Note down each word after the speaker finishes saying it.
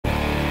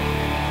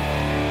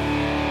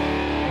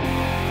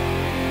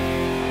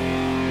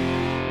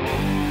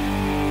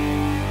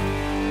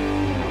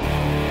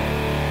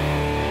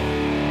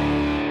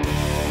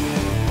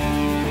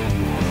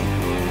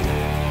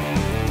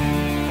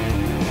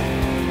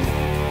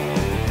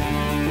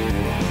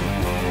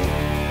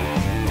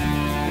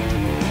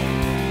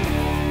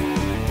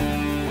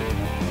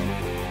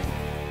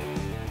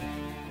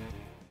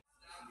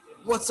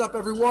What's up,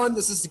 everyone?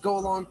 This is the Go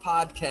Along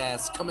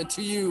Podcast coming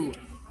to you,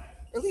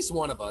 at least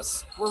one of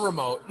us. We're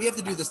remote. We have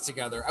to do this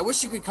together. I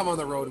wish you could come on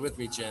the road with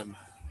me, Jim.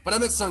 But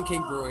I'm at Sun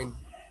King Brewing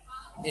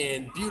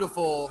in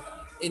beautiful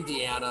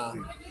Indiana.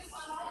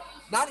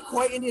 Not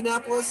quite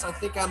Indianapolis. I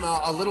think I'm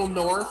a little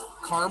north.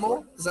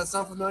 Carmel. Does that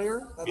sound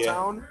familiar? That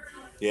town?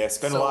 Yeah,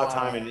 spent a lot of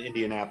time in the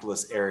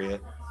Indianapolis area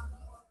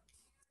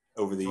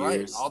over the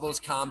years. All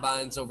those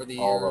combines over the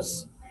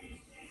years.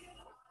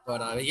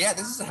 But yeah,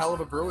 this is a hell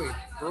of a brewery.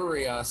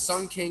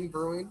 Sun King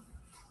Brewing.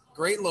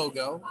 Great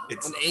logo.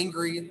 It's an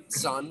angry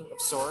sun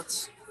of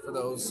sorts for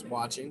those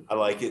watching. I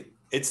like it.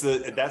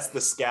 That's the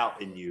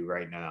scout in you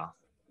right now.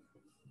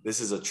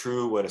 This is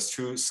what a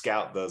true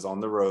scout does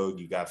on the road.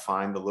 You got to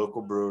find the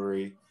local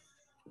brewery,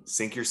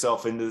 sink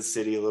yourself into the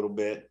city a little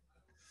bit.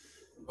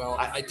 Well,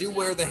 I do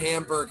wear the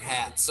Hamburg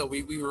hat, so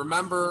we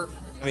remember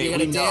you got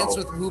to dance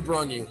with who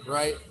brung you,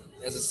 right?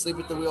 As a Sleep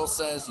at the Wheel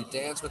says, you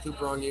dance with who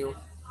brung you.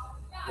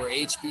 We're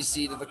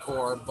HBC to the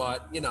core,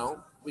 but,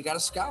 we got to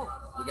scout.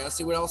 We got to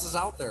see what else is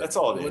out there. That's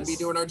all it is. We wouldn't be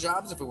doing our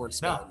jobs if we weren't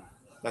scouting. No,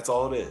 that's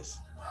all it is.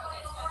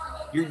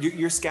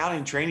 You're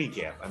scouting training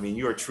camp. I mean,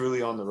 you are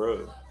truly on the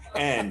road.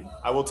 And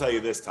I will tell you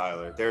this,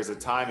 Tyler, there's a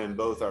time in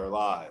both our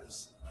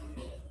lives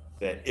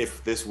that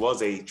if this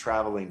was a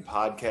traveling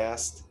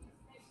podcast,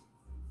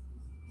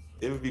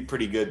 it would be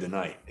pretty good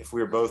tonight. If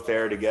we were both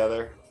there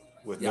together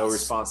with no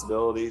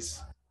responsibilities,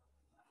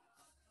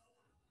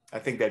 I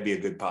think that'd be a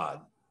good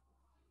pod.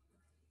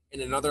 In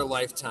another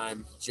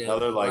lifetime, Jim.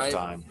 Another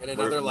lifetime. Right? In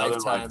another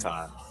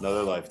lifetime.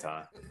 Another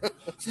lifetime.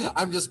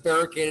 I'm just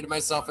barricaded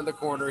myself in the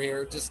corner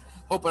here, just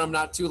hoping I'm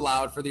not too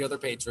loud for the other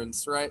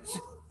patrons, right?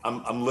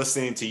 I'm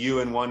listening to you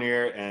in one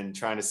ear and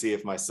trying to see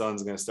if my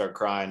son's going to start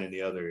crying in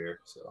the other ear.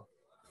 So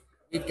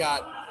we've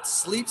got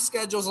sleep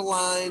schedules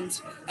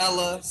aligned.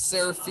 Ella,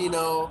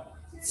 Serafino,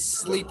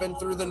 sleeping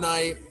through the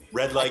night.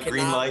 Red light,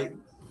 green light.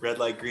 Red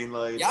light, green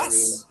light. Yes,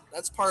 everything.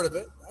 That's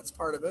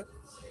part of it.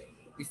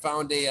 We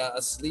found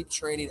a sleep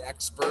training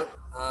expert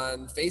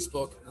on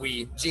Facebook.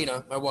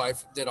 Gina, my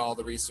wife, did all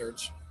the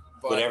research.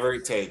 But whatever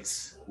it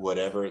takes. We're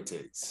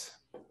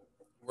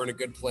in a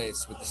good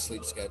place with the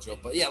sleep schedule.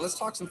 But yeah, let's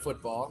talk some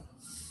football.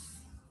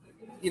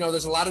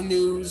 There's a lot of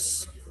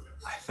news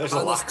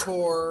on this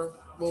tour.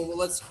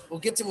 We'll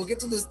get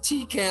to this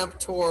T Camp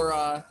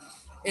tour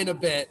in a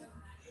bit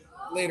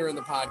later in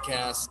the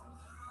podcast.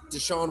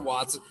 Deshaun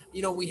Watson.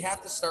 We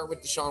have to start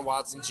with Deshaun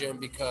Watson, Jim,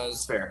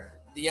 because fair.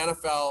 The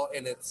NFL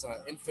in its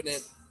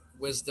infinite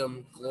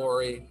wisdom,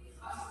 glory,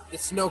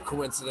 it's no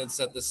coincidence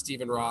that the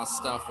Stephen Ross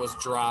stuff was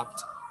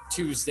dropped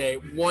Tuesday,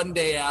 one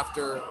day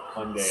after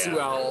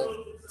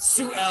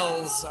Sue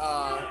L's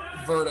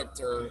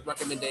verdict or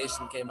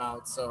recommendation came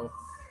out. So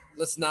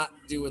let's not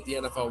do what the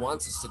NFL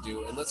wants us to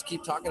do, and let's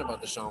keep talking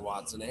about Deshaun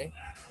Watson, eh?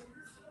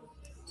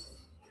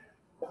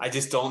 I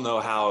just don't know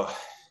how.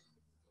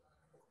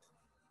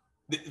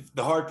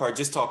 The hard part,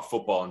 just talk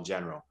football in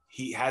general.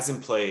 He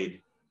hasn't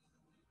played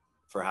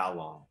for how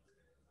long?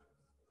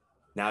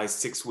 Now he's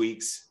 6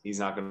 weeks. He's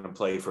not going to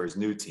play for his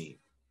new team.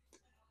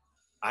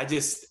 I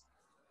just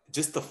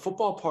the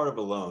football part of it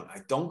alone, I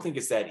don't think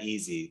it's that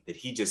easy that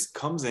he just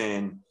comes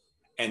in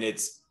and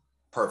it's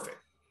perfect.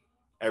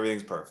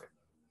 Everything's perfect.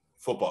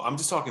 Football. I'm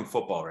just talking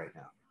football right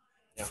now.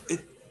 Yeah.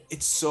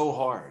 It's so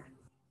hard.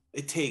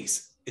 It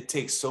takes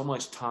so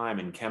much time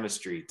and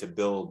chemistry to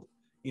build,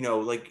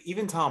 like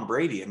even Tom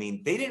Brady. I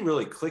mean, they didn't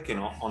really click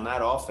on that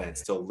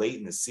offense till late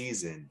in the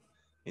season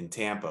in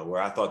Tampa,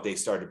 where I thought they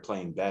started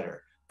playing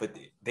better, but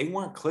they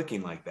weren't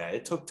clicking like that.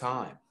 It took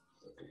time.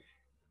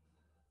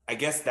 I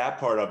guess that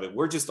part of it,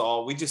 we just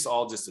all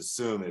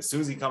assume that as soon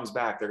as he comes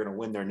back, they're going to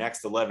win their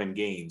next 11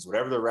 games,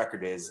 whatever the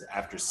record is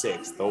after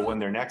 6, they'll win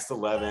their next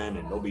 11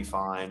 and they'll be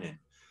fine. And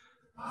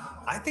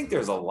I think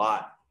there's a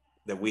lot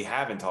that we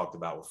haven't talked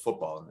about with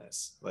football in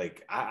this.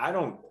 Like, I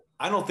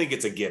don't think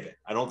it's a given.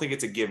 I don't think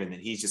it's a given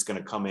that he's just going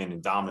to come in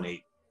and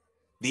dominate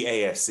the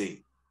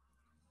AFC.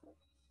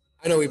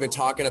 I know we've been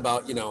talking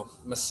about,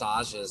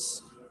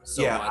 massages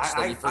so much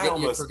that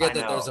you forget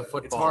that there's a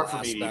football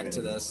aspect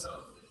to this.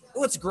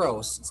 Well, it's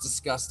gross. It's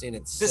disgusting.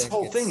 It's this sick.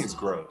 whole thing is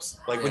gross.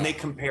 Like when they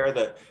compare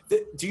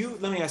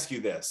let me ask you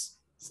this,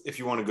 if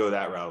you want to go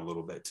that route a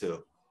little bit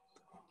too.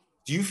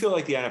 Do you feel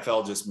like the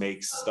NFL just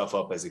makes stuff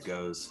up as it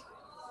goes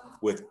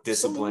with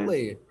discipline?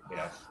 Absolutely.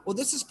 Yeah. Well,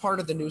 this is part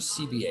of the new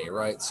CBA,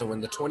 right? So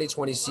when the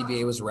 2020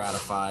 CBA was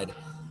ratified,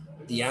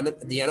 the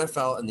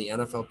NFL and the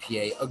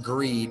NFLPA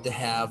agreed to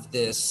have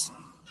this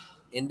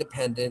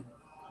independent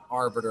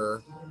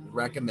arbiter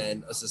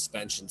recommend a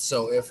suspension.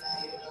 So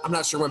I'm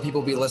not sure when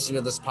people will be listening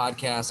to this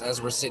podcast, as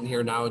we're sitting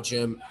here now,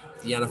 Jim,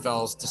 the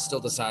NFL is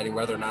still deciding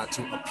whether or not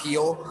to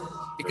appeal,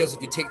 because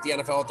if you take the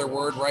NFL at their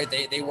word, right,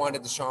 they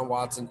wanted Deshaun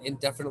Watson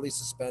indefinitely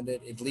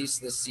suspended, at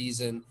least this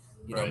season,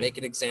 make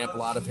an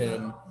example out of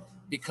him,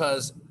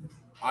 because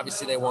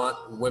obviously they want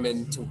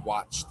women to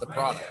watch the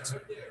product.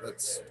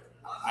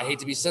 I hate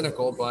to be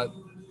cynical, but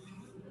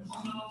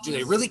do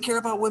they really care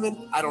about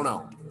women? I don't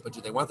know. But do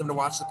they want them to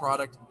watch the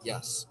product?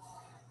 Yes.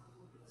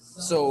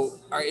 So,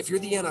 all right, if you're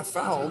the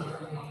NFL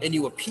and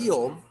you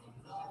appeal,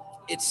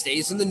 it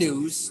stays in the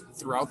news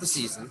throughout the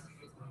season.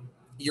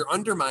 You're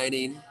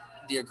undermining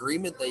the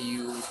agreement that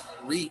you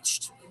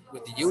reached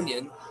with the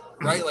union,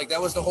 right? Like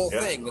that was the whole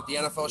thing, that the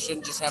NFL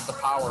shouldn't just have the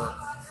power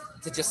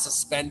to just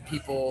suspend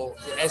people,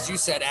 as you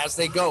said, as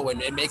they go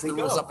and make the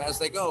rules up as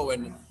they go.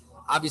 And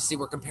obviously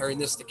we're comparing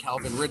this to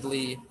Calvin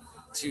Ridley,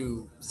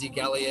 to Zeke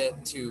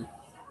Elliott, to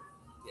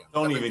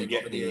don't even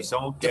get me.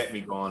 Don't get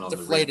me going on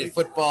deflated the Ridley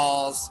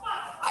footballs.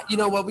 You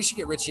know what? We should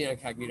get Richie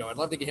Incognito. I'd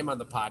love to get him on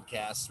the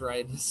podcast,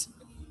 right?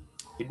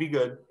 He'd be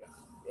good.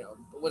 You know,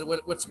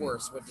 what's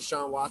worse, what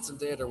Deshaun Watson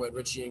did or what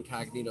Richie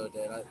Incognito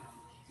did?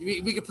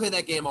 We could play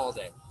that game all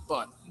day.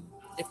 But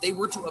if they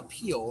were to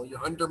appeal,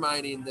 you're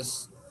undermining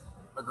this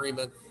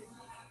agreement.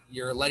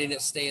 You're letting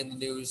it stay in the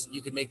news.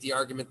 You could make the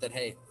argument that,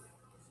 hey,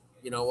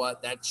 you know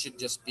what? That should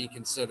just be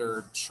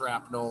considered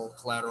shrapnel,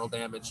 collateral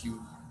damage.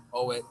 You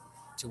owe it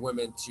to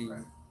women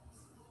to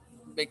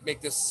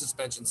make this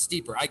suspension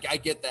steeper. I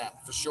get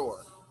that for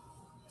sure.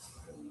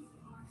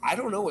 I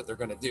don't know what they're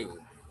going to do.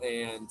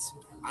 And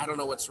I don't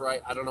know what's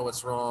right. I don't know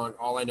what's wrong.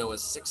 All I know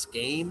is 6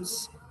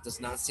 games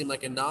does not seem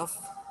like enough.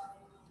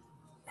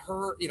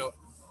 Her,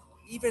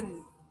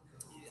 even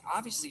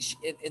obviously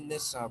in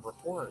this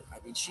report,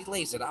 I mean, she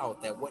lays it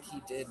out that what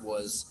he did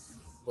was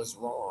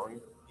wrong.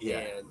 Yeah.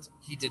 And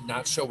he did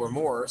not show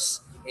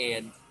remorse.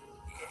 And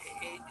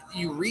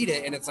you read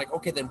it and it's like,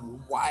 okay, then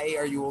why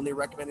are you only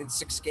recommending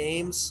 6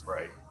 games?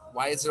 Right.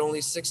 Why is it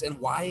only 6? And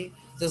why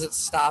does it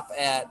stop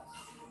at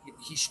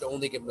he should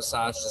only get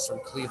massages from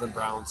Cleveland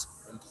Browns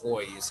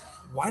employees?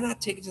 Why not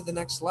take it to the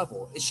next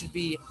level? It should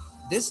be,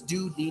 this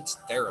dude needs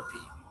therapy.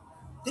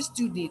 This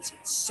dude needs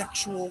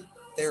sexual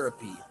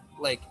therapy.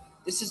 Like,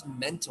 this is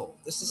mental.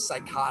 This is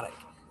psychotic.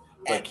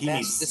 At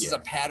best, this is a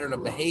pattern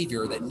of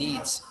behavior that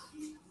needs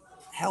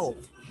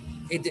help.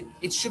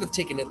 It should have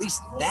taken at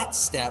least that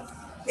step.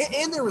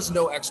 And there was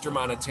no extra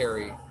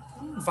monetary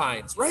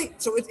fines,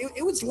 right? So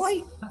it was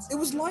light. It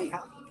was light.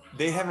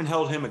 They haven't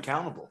held him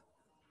accountable.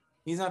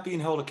 He's not being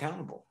held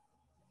accountable.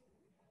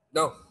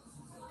 No,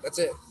 that's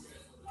it.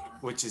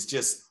 Which is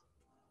just,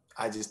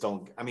 I just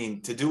don't, I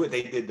mean, to do what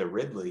they did to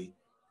Ridley,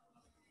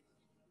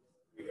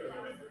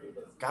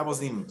 guy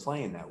wasn't even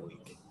playing that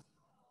week.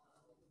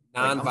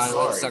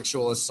 Nonviolent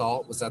sexual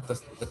assault, was that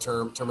the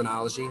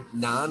terminology?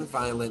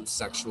 Nonviolent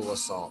sexual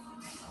assault.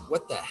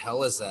 What the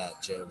hell is that,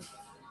 Jim?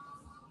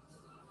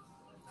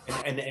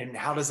 And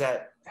how is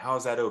that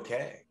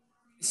okay?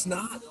 It's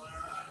not.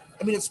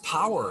 I mean, it's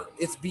power.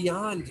 It's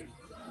beyond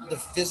the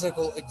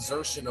physical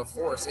exertion of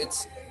force.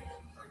 It's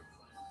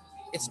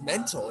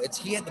mental.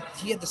 He had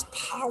this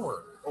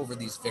power over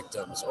these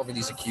victims, over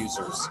these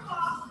accusers,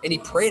 and he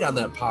preyed on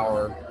that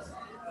power.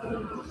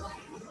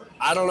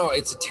 I don't know.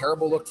 It's a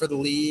terrible look for the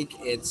league.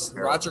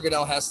 Roger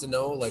Goodell has to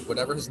know, like,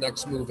 whatever his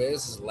next move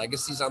is, his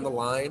legacy's on the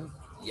line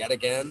yet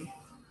again.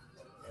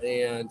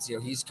 And,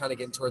 he's kind of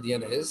getting toward the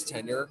end of his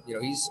tenure.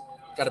 He's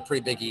got a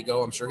pretty big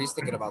ego. I'm sure he's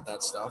thinking about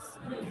that stuff.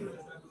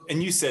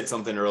 And you said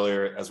something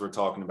earlier as we're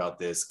talking about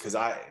this, because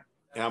I'm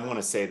going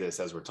to say this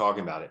as we're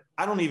talking about it.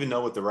 I don't even know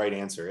what the right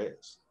answer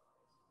is.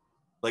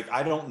 Like,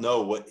 I don't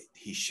know what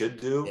he should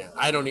do. Yeah,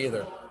 I don't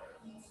either.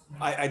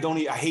 I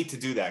hate to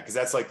do that, because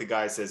that's like the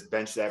guy says,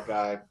 bench that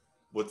guy.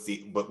 What's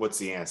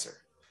the answer?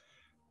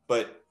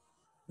 But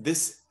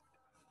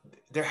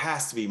there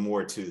has to be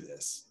more to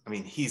this. I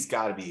mean, he's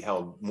got to be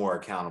held more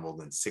accountable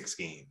than 6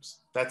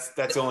 games. That's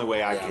the only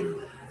way I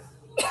can.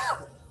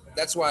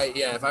 That's why,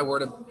 if I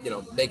were to,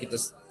 make it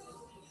just,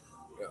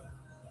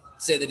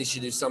 say that he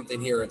should do something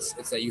here,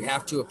 it's that you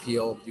have to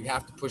appeal, you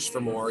have to push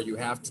for more, you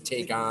have to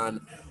take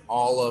on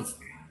all of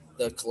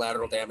the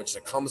collateral damage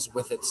that comes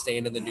with it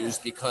staying in the news,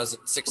 because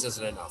 6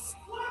 isn't enough.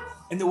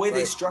 And the way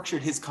they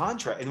structured his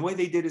contract and the way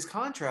they did his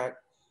contract,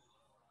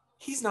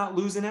 he's not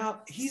losing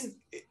out.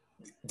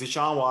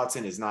 Deshaun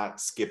Watson is not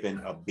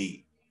skipping a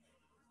beat.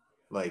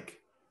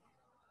 Like,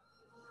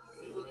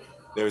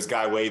 there's a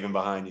guy waving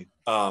behind you.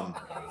 But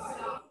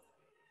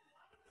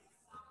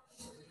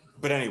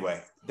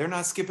anyway, they're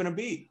not skipping a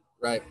beat.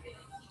 Right.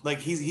 Like,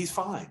 he's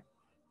fine.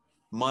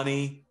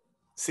 Money,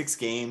 6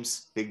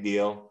 games, big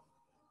deal.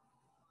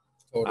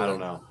 Totally. I don't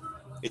know.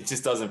 It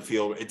just doesn't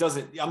feel.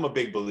 I'm a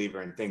big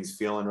believer in things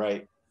feeling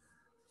right.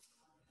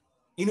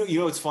 You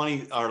know, it's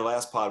funny. Our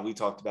last pod we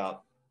talked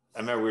about. I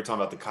remember we were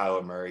talking about the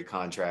Kyler Murray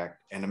contract,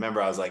 and I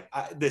remember I was like,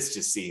 "This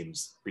just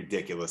seems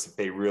ridiculous." If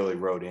they really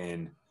wrote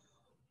in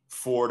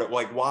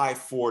why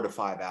 4 to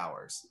 5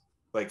 hours,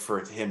 like,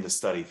 for him to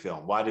study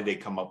film? Why did they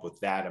come up with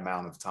that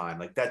amount of time?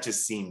 Like, that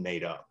just seemed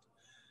made up.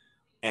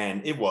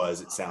 And it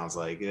sounds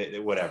like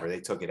whatever, they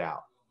took it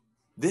out.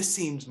 This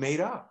seems made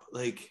up.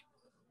 Like,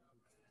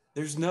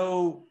 there's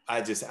no,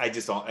 I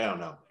don't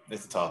know.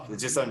 It's tough. It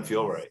just doesn't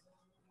feel right.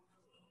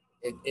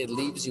 It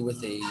leaves you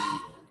with a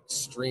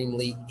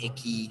extremely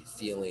icky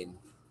feeling.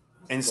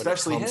 And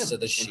especially when it comes him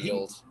to the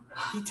Shield.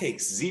 He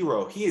takes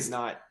 0. He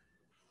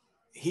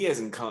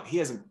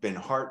hasn't been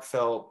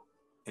heartfelt,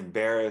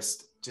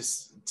 embarrassed.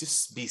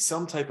 Just be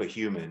some type of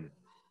human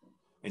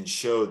and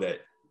show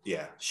that,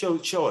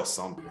 show us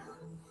something.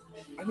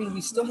 I mean,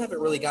 we still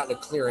haven't really gotten a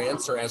clear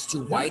answer as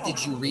to why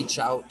did you reach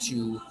out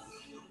to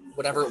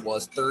whatever it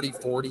was, 30,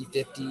 40,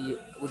 50,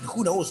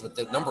 who knows what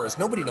the number is?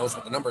 Nobody knows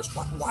what the number is.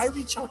 Why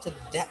reach out to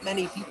that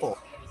many people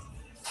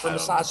for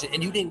massage?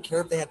 And you didn't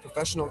care if they had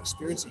professional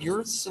experience.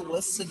 You're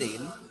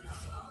soliciting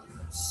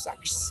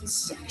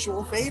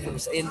sexual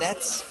favors. And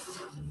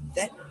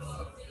that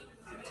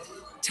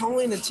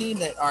telling a team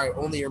that, all right,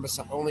 only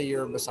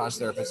your massage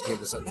therapist can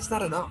do this, that's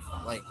not enough.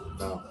 Like,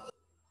 No.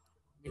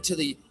 to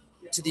the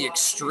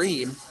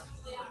extreme,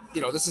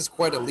 this is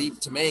quite a leap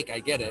to make. I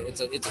get it.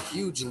 It's a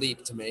huge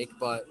leap to make,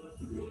 but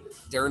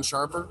Darren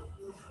Sharper,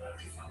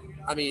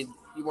 I mean,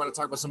 you want to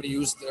talk about somebody who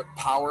used their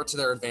power to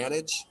their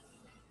advantage.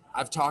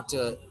 I've talked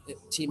to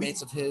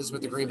teammates of his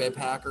with the Green Bay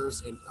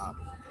Packers, and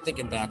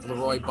thinking back,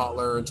 Leroy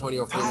Butler,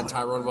 Antonio Freeman,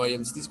 Tyrone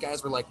Williams, these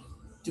guys were like,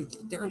 dude,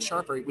 Darren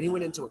Sharper, when he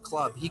went into a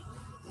club,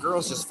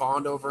 girls just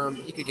fawned over him.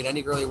 He could get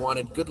any girl he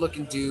wanted.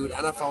 Good-looking dude,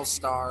 NFL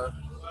star,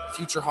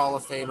 future Hall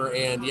of Famer,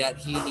 and yet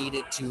he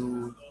needed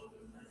to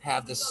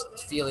have this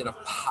feeling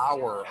of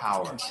power,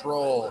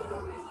 control,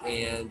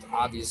 and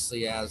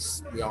obviously,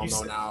 as we all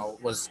know now,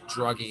 was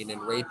drugging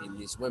and raping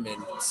these women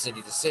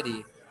city to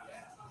city.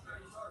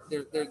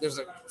 There's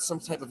some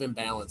type of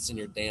imbalance in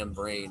your damn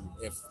brain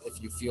if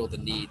you feel the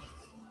need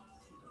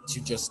to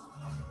just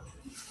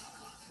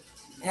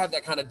have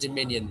that kind of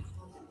dominion.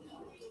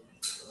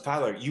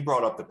 Tyler, you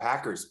brought up the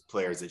Packers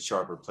players that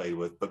Sharper played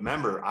with, but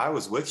remember, I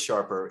was with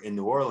Sharper in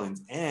New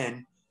Orleans,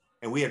 and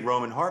we had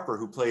Roman Harper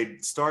who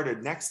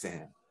started next to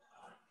him.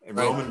 And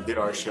right. Roman did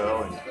our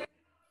show, and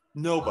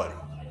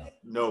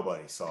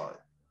nobody saw it.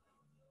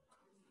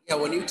 Yeah,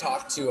 when you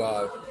talked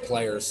to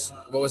players,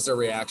 what was their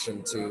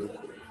reaction to?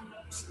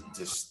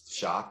 Just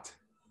shocked.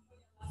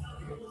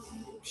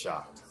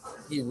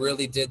 He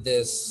really did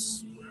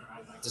this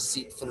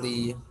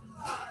deceitfully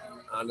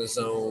on his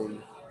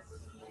own.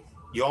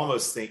 You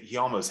almost think he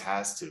almost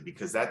has to,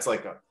 because that's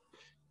like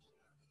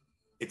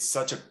it's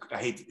such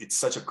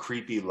a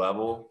creepy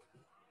level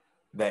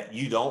that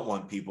you don't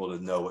want people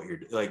to know what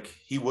you're like.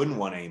 He wouldn't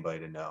want anybody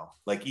to know,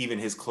 like even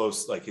his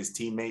close, like his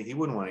teammate, he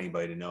wouldn't want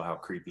anybody to know how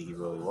creepy he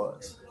really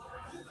was.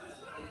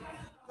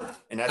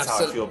 And that's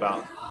how I feel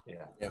about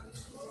yeah.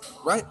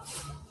 Right.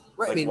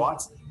 Like, I mean,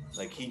 Watson,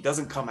 like he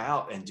doesn't come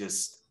out and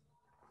just,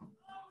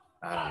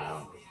 I don't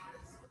know.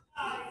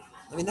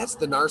 I mean, that's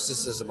the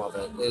narcissism of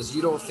it, is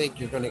you don't think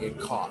you're going to get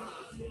caught,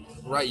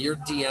 right? You're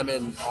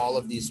DMing all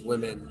of these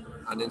women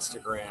on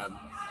Instagram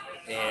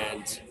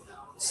and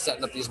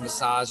setting up these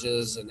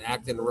massages and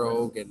acting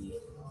rogue and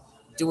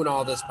doing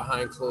all this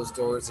behind closed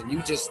doors, and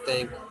you just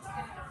think,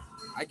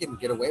 I can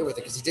get away with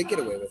it, because he did get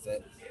away with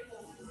it,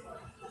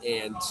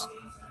 and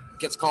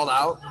gets called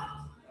out.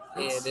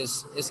 And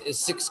is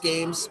 6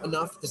 games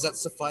enough? Does that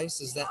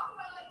suffice? Is that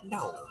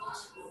no?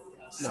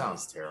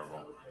 Sounds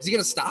terrible. Is he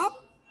gonna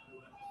stop?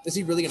 Is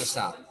he really gonna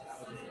stop?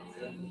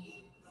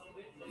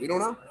 We don't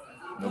know.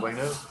 Nobody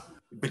knows.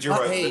 But you're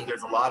right. Hey,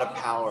 there's a lot of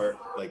power,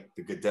 like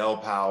the Goodell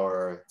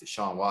power,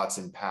 Deshaun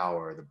Watson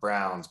power, the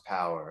Browns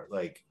power.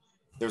 Like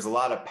there's a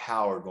lot of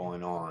power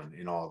going on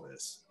in all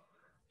this.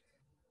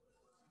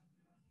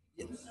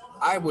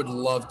 I would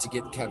love to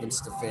get Kevin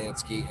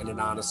Stefanski in an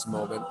honest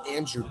moment,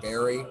 Andrew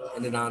Berry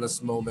in an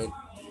honest moment,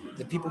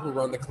 the people who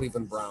run the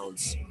Cleveland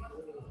Browns.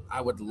 I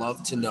would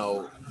love to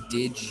know,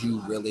 did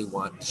you really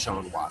want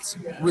Deshaun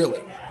Watson?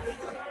 Really?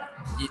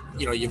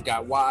 You know, you've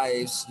got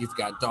wives, you've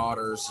got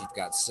daughters, you've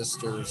got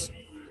sisters.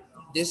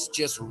 This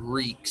just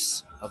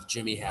reeks of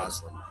Jimmy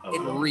Haslam.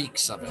 It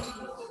reeks of it.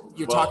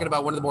 You're talking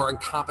about one of the more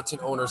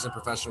incompetent owners in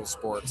professional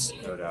sports.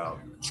 No doubt.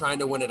 Trying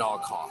to win at all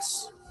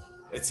costs.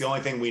 It's the only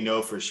thing we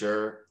know for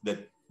sure,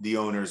 that the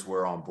owners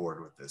were on board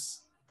with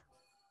this.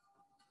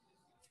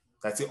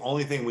 That's the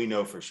only thing we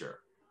know for sure.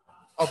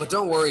 Oh, but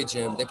don't worry,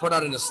 Jim. They put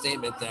out in a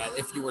statement that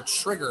if you were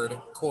triggered,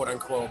 quote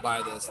unquote,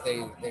 by this,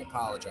 they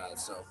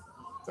apologize. So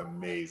it's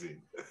amazing.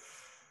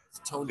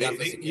 It's tone deaf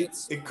as it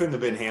gets. It couldn't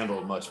have been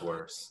handled much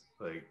worse.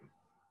 Like,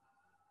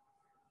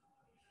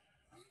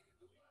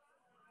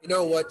 you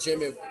know what,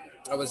 Jim?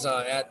 I was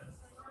at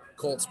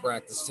Colts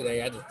practice today.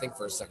 I had to think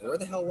for a second. Where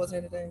the hell was I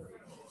today?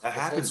 That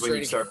happens when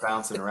you start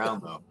bouncing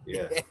around, though.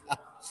 Yeah.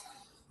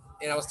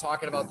 And I was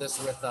talking about this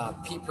with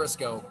Pete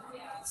Prisco.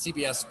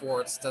 CBS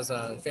Sports does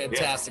a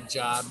fantastic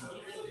job.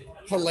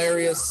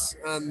 Hilarious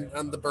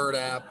on the Bird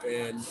app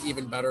and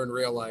even better in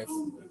real life.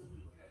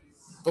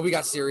 But we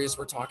got serious.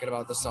 We're talking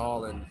about this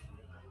all, and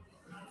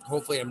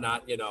hopefully I'm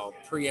not,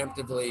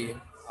 preemptively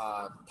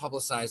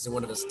publicizing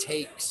one of his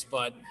takes,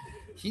 but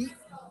he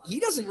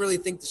doesn't really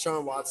think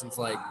Deshaun Watson's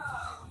like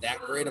that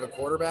great of a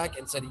quarterback,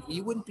 and said he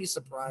wouldn't be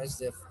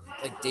surprised if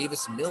like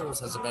Davis Mills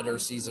has a better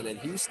season in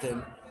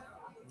Houston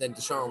than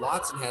Deshaun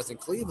Watson has in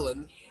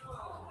Cleveland.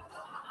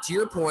 To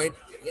your point,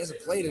 he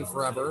hasn't played in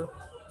forever.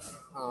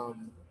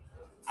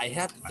 I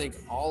have to think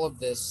all of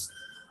this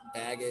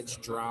baggage,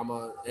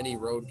 drama, any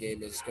road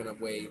game is going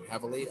to weigh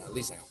heavily. At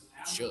least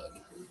I should.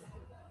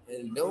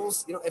 And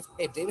Mills,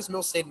 if Davis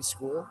Mills stayed in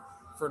school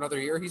for another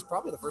year, he's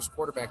probably the first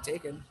quarterback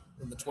taken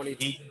in the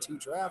 22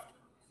 draft.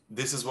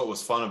 This is what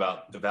was fun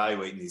about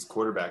evaluating these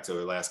quarterbacks over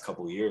the last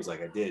couple of years,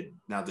 like I did.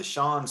 Now,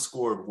 Deshaun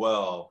scored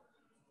well,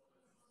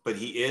 but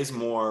he is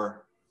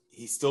more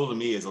he still to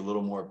me is a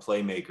little more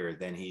playmaker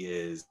than he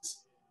is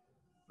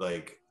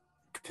like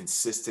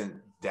consistent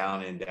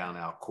down in, down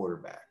out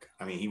quarterback.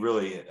 I mean,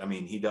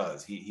 he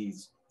does.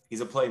 He's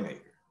a playmaker.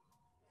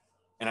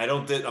 And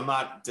I'm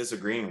not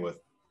disagreeing with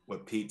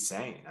what Pete's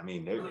saying. I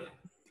mean,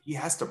 he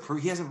has to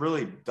prove, he hasn't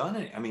really done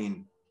it. I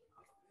mean,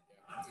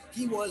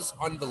 he was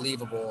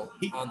unbelievable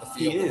on the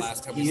field the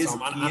last time we saw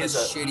him on a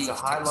shitty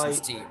Texans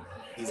team.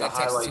 He's a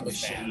highlight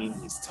machine.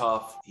 He's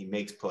tough. He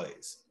makes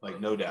plays, like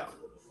no doubt.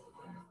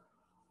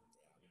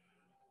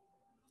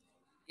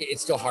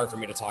 It's still hard for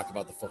me to talk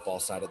about the football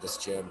side of this,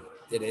 Jim.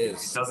 It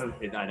is.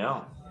 I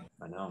know.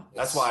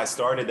 That's why I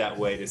started that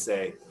way, to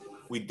say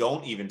we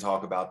don't even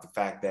talk about the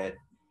fact that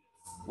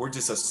we're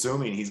just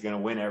assuming he's going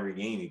to win every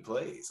game he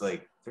plays.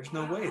 Like, there's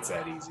no way it's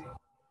that easy.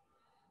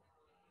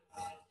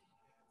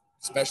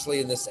 Especially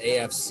in this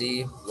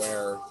AFC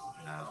where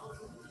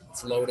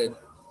it's loaded.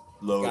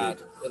 Got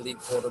elite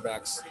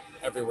quarterbacks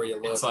everywhere you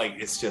look. It's like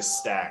it's just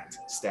stacked.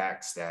 I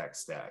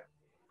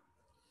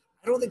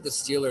don't think the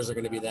Steelers are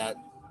going to be that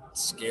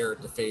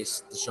scared to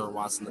face Deshaun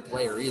Watson, the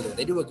player, either.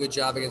 They do a good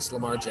job against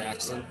Lamar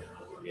Jackson.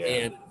 Yeah.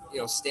 And,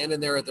 standing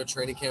there at their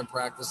training camp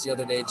practice the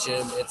other day,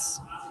 Jim, it's,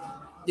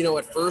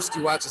 at first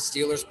you watch a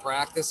Steelers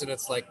practice and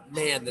it's like,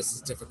 man, this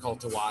is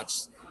difficult to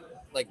watch.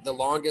 Like the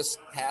longest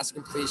pass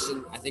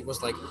completion, I think,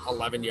 was like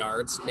 11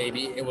 yards,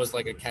 maybe. It was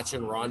like a catch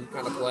and run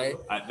kind of play.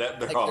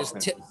 There's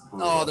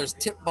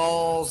tip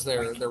balls.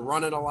 They're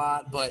running a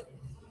lot, but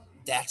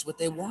that's what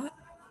they want.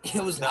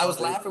 I was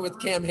laughing with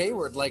Cam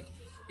Hayward. Like,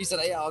 he said,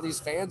 hey, all these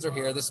fans are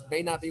here. This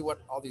may not be what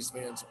all these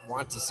fans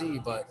want to see,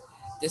 but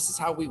this is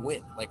how we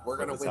win. Like, we're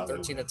going to win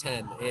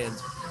 13-10. And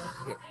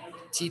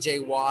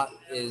TJ Watt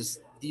is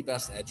the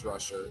best edge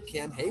rusher.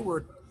 Cam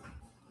Hayward,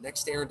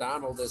 next to Aaron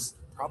Donald, is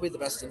probably the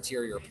best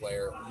interior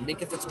player.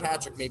 Minka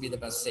Fitzpatrick may be the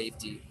best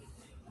safety.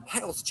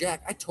 Miles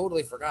Jack, I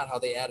totally forgot how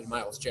they added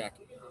Miles Jack.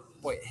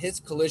 Boy, his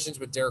collisions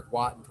with Derek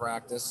Watt in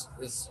practice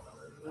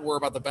were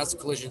about the best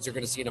collisions you're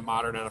going to see in a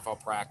modern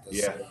NFL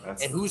practice. Yeah.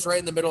 And who's right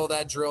in the middle of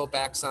that drill?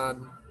 Backs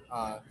on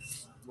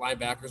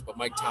linebackers, but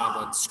Mike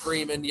Tomlin,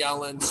 screaming,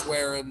 yelling,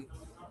 swearing,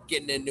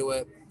 getting into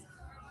it.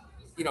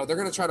 They're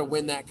going to try to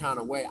win that kind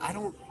of way. I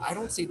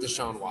don't see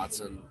Deshaun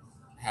Watson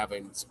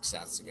having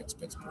success against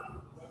Pittsburgh.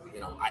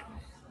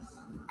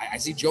 I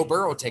see Joe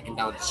Burrow taking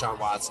down Deshaun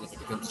Watson if it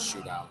becomes a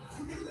shootout.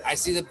 I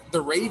see that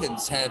the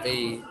Ravens have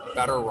a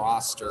better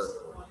roster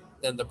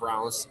than the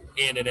Browns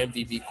and an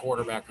MVP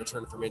quarterback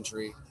returned from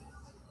injury.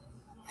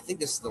 I think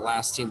this is the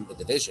last team in the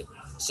division.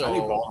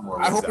 So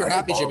I hope you're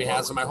happy Jimmy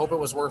has them. I hope it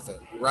was worth it,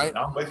 right?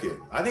 I'm with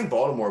you. I think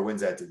Baltimore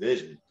wins that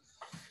division.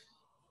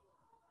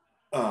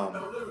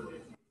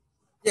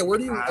 Yeah, where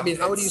do you? I mean,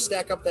 how would you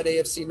stack up that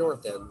AFC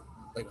North then?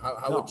 Like,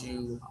 how would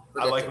you?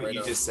 I like what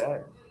you just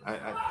said.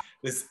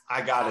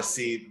 I gotta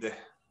see the.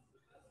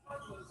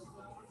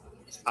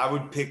 I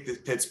would pick the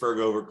Pittsburgh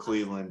over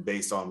Cleveland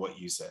based on what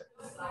you said.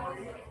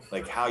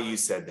 Like how you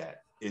said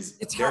that is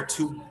they're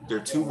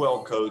too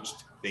well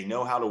coached. They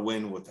know how to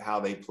win with how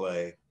they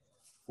play.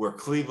 Where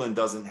Cleveland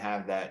doesn't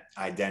have that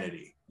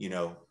identity,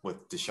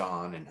 with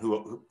Deshaun and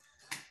who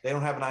they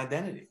don't have an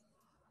identity.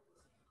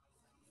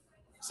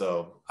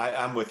 So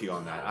I'm with you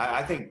on that.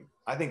 I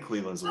think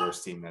Cleveland's the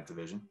worst team in that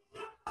division.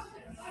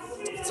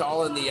 It's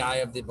all in the eye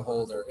of the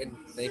beholder. And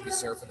thank you,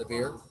 sir, for the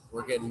beer.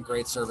 We're getting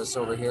great service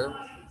over here.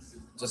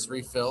 Just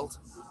refilled.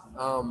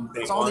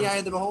 It's all in the eye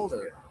of the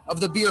beholder,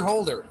 of the beer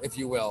holder, if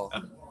you will.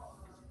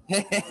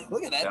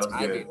 Look at that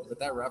timing with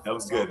that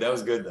reference. That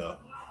was good though.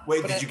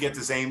 Wait, did you get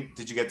the same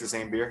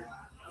beer?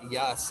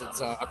 Yes,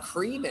 it's a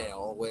cream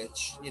ale,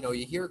 which,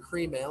 you hear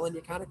cream ale and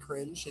you kind of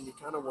cringe and you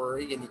kind of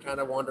worry and you kind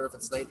of wonder if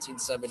it's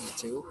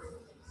 1972.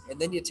 And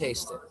then you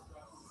taste it.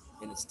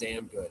 And it's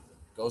damn good.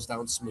 Goes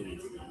down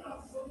smooth.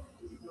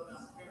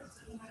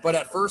 But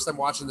at first, I'm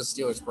watching the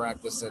Steelers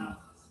practice, and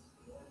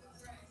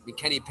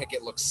Kenny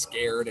Pickett looks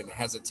scared and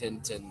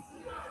hesitant and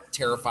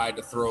terrified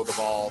to throw the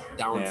ball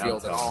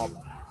downfield at all.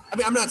 I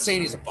mean, I'm not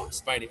saying he's a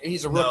bust by any means.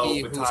 He's a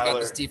rookie who's got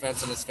this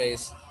defense in his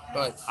face.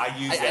 But I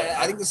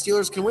think the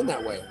Steelers can win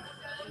that way.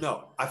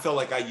 No, I felt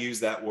like I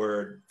used that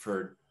word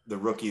for the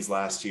rookies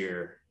last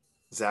year,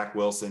 Zach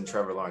Wilson,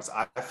 Trevor Lawrence.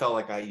 I felt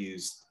like I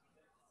used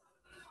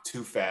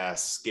too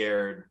fast,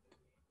 scared,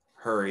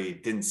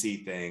 hurried, didn't see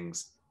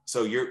things.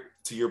 So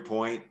to your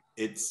point,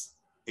 it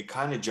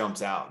kind of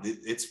jumps out.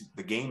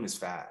 The game is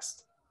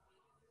fast,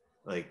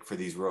 like for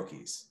these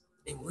rookies.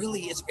 It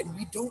really is, and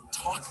we don't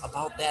talk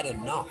about that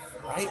enough,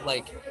 right?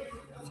 Like,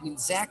 I mean,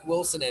 Zach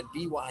Wilson at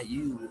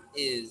BYU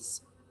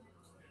is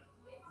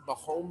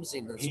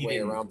Mahomesing his way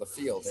around the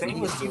field. Same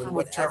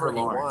with Trevor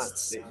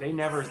Lawrence. They've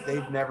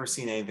never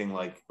seen anything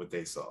like what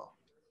they saw.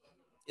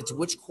 It's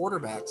which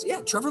quarterbacks?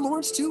 Yeah, Trevor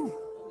Lawrence too.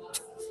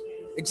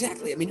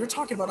 Exactly. I mean, you're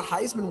talking about a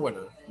Heisman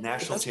winner,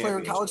 national best player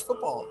in college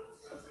football.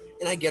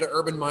 And I get it,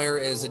 Urban Meyer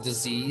is a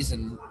disease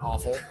and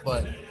awful,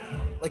 but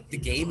like the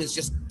game is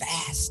just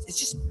fast. It's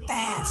just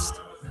fast.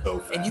 So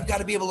fast. And you've got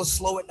to be able to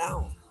slow it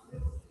down.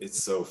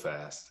 It's so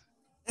fast.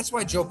 That's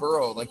why Joe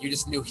Burrow, like, you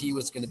just knew he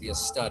was going to be a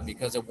stud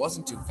because it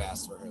wasn't too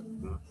fast for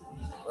him.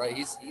 right?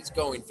 He's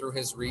going through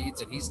his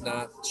reads and he's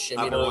not shimmying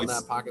I've around always,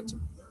 that pocket.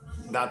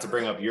 not to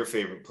bring up your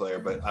favorite player,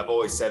 but I've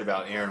always said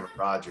about Aaron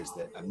Rodgers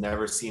that I've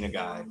never seen a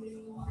guy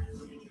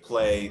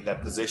play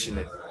that position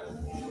that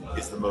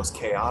is the most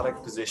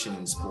chaotic position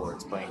in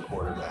sports, playing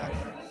quarterback,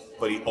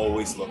 but he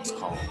always looks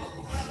calm.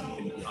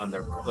 And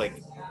under,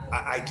 like,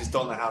 I just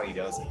don't know how he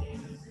does it.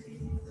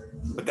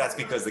 But that's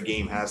because the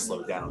game has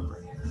slowed down for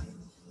him.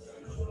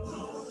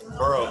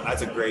 Burrow,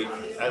 that's a great.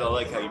 I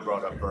like how you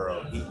brought up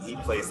Burrow. He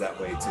plays that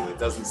way too. It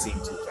doesn't seem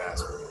too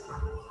fast for him.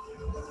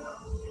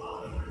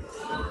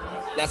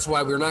 That's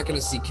why we're not going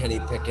to see Kenny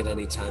Pickett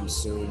anytime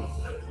soon.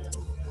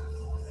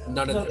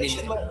 No, they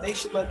should let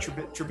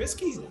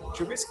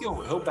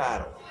Trubisky. He'll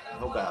battle.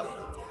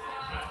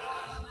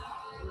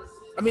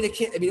 I mean,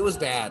 it was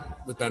bad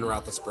with Ben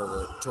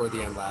Roethlisberger toward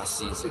the end last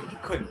season. He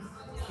couldn't.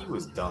 He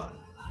was done.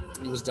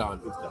 He was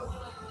done.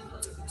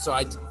 So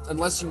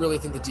unless you really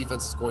think the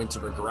defense is going to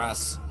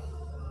regress,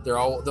 they'll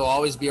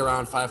always be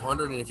around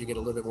 500. And if you get a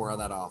little bit more of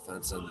that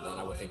offense, and then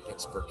I would think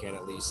Pittsburgh can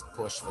at least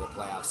push for the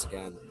playoffs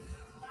again.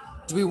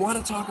 Do we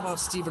want to talk about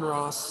Stephen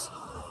Ross?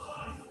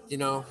 You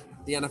know,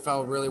 the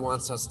NFL really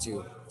wants us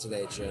to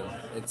today, Jim.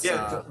 It's,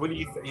 what do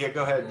you think? Yeah,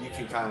 go ahead. You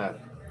can kind of.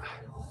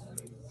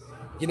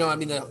 You know, I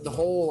mean, the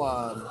whole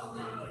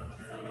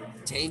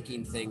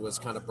tanking thing was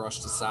kind of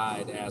brushed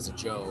aside as a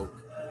joke.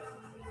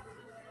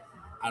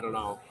 I don't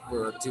know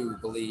where to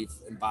believe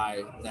and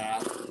buy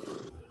that.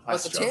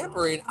 But the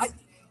tampering, I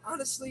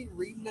honestly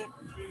reading it,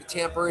 the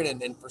tampering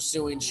and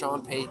pursuing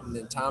Sean Payton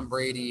and Tom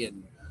Brady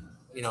and,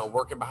 you know,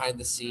 working behind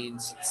the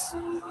scenes.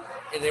 And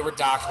they were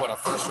docked, a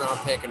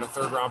first-round pick and a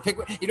third-round pick.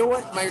 You know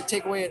what? My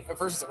takeaway at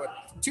first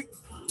is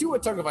Tua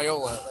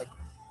Tagovailoa, like,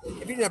 if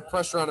he didn't have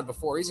pressure on him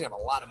before, he's going to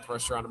have a lot of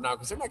pressure on him now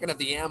because they're not going to have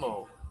the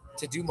ammo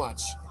to do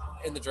much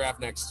in the draft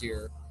next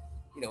year.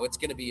 You know, it's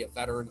going to be a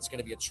veteran. It's going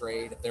to be a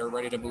trade. If they're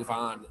ready to move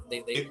on,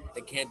 they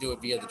can't do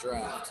it via the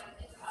draft.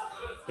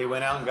 They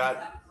went out and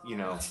got, you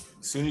know, as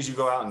soon as you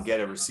go out and get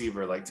a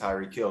receiver like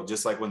Tyreek Hill,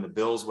 just like when the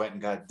Bills went and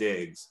got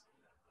Diggs,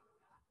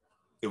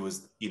 it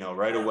was, you know,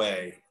 right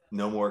away,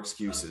 no more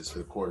excuses for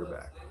the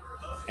quarterback.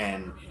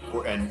 And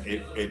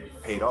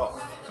it paid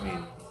off. I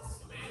mean,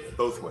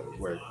 both ways,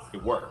 where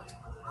it worked.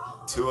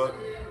 Tua,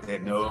 they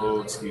have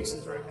no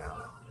excuses right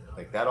now.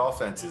 Like that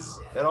offense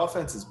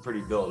is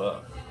pretty built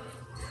up.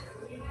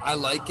 I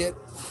like it.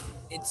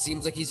 It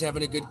seems like he's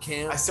having a good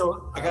camp. I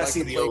gotta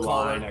see the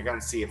O-line. I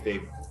gotta see if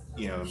they've,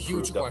 you know,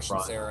 huge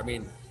questions there. I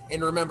mean,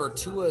 and remember,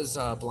 Tua's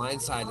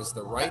blind side is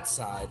the right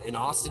side, and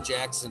Austin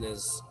Jackson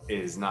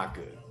is not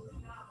good.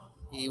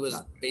 He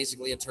was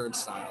basically a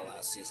turnstile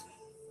last season.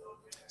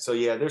 So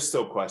yeah, there's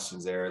still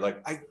questions there.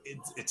 Like I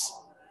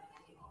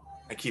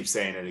keep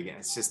saying it again.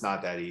 It's just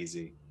not that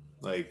easy.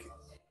 Like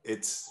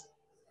it's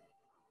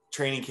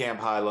training camp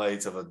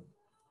highlights of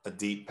a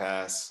deep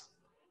pass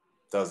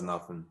does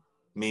nothing,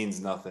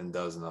 means nothing,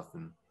 does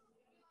nothing.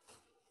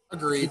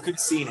 Agreed. You could have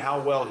seen how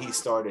well he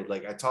started.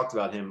 Like I talked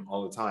about him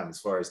all the time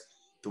as far as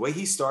the way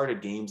he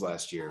started games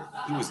last year.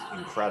 He was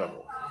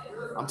incredible.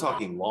 I'm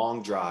talking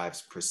long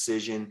drives,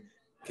 precision,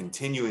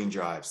 continuing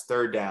drives,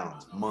 third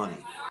downs, money,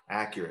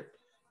 accurate,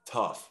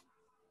 tough.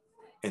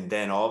 And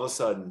then all of a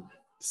sudden,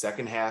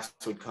 second half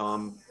would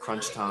come,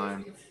 crunch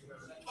time,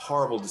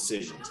 horrible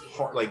decisions,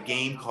 like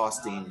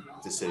game-costing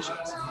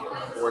decisions.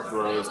 Fourth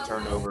throws,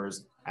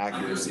 turnovers,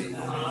 accuracy,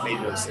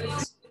 made no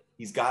sense.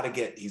 He's got to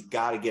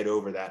get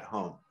over that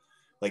hump.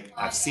 Like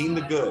I've seen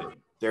the good.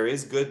 There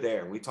is good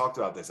there. We talked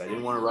about this. I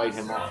didn't want to write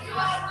him off.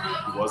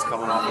 He was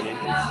coming off an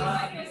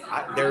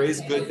injury. There is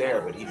good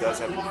there, but he does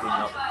have to clean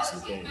up some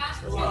things.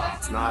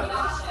 It's not.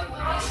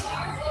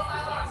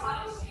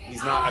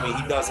 He's not. I mean,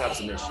 he does have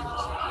some issues.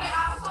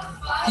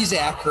 He's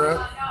accurate.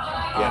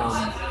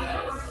 Yes.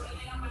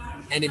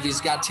 And if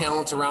he's got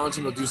talent around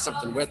him, he'll do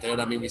something with it.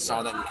 I mean, we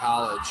saw that in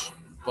college.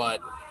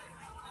 But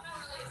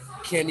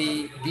can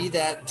he be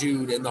that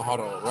dude in the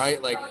huddle,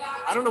 right? Like,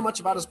 I don't know much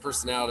about his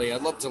personality.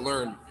 I'd love to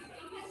learn.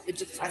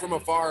 Just from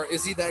afar,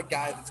 is he that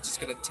guy that's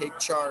just going to take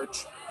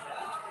charge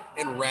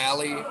and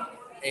rally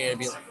and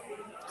be like?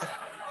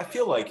 I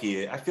feel like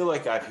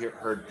I've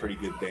heard pretty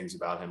good things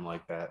about him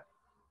like that.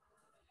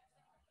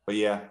 But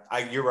yeah,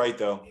 you're right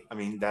though. I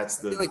mean, that's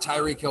the. I feel like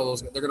Tyreek Hill,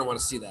 they're going to want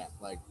to see that.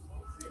 Like,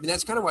 I mean,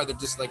 that's kind of why they're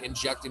just like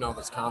injecting all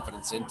this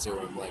confidence into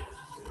him. Like,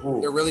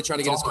 they're really trying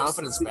to get his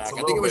confidence back.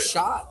 I think it was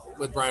shot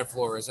with Brian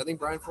Flores. I think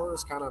Brian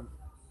Flores kind of,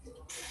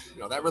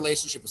 you know, that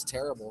relationship was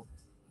terrible.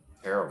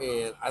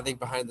 And I think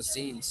behind the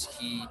scenes,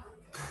 he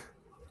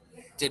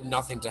did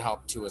nothing to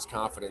help to his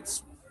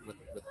confidence with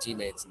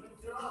teammates.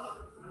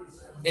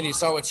 And you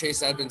saw what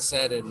Chase Edmonds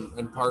said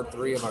in part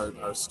 3 of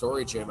our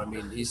story, Jim. I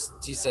mean, he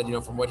said, you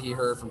know, from what he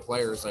heard from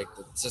players, like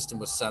the system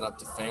was set up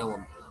to fail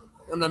him.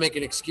 I'm not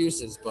making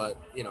excuses, but,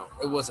 you know,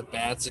 it was a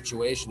bad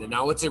situation. And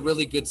now it's a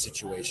really good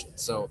situation.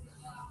 So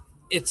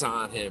it's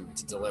on him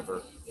to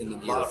deliver in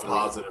the year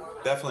 3.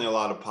 Definitely a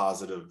lot of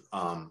positive.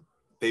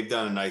 They've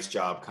done a nice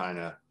job kind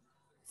of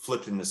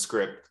flipping the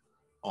script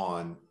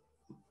on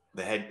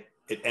the head.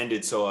 It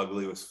ended so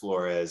ugly with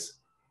Flores.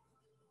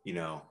 You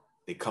know,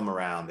 they come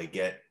around, they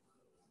get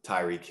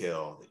Tyreek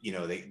Hill. You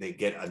know, they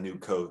get a new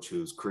coach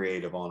who's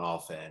creative on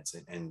offense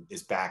and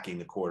is backing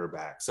the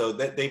quarterback. So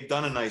that they've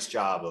done a nice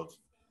job of,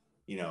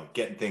 you know,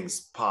 getting things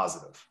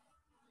positive.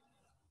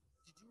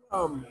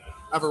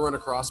 Ever run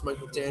across Mike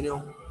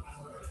McDaniel? Did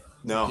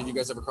you No,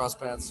 guys ever cross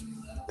paths?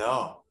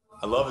 no.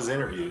 I love his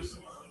interviews.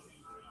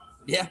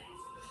 Yeah.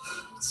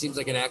 Seems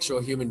like an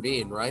actual human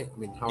being, right? I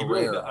mean, how He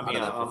really rare does. I out mean,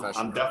 of that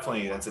profession. I'm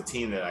definitely, that's a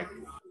team that I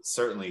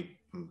certainly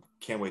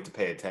can't wait to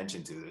pay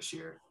attention to this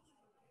year.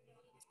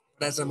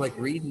 But as I'm like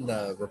reading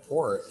the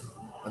report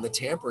on the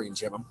tampering,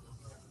 Jim,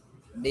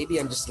 maybe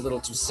I'm just a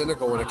little too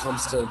cynical when it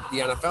comes to the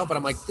NFL, but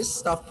I'm like, this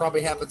stuff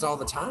probably happens all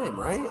the time,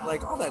 right?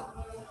 Like all that.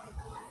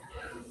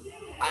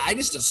 I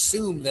just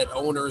assume that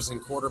owners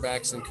and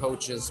quarterbacks and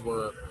coaches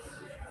were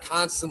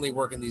constantly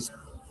working these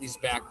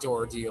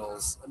backdoor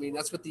deals. I mean,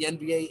 that's what the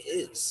NBA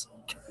is.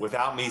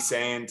 Without me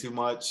saying too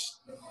much,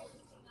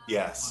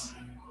 yes.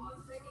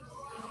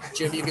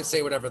 Jim, you can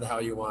say whatever the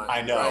hell you want.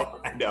 I know,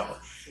 right? I know.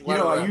 You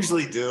know, I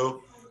usually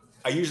do.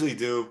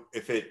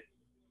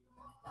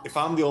 If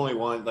I'm the only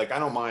one, like I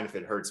don't mind if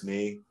it hurts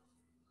me.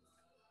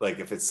 Like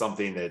if it's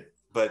something that,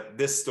 but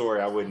this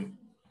story I wouldn't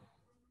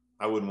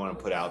want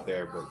to put out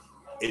there, but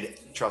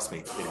trust me,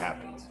 it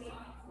happens.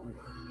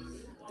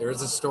 There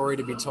is a story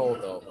to be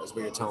told, though, is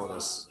what you're telling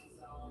us.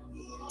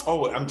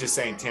 Oh, I'm just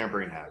saying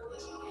tampering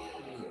happens.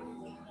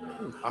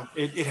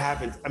 It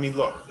happens. I mean,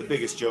 look, the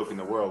biggest joke in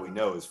the world we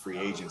know is free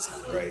agency,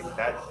 right?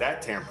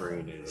 That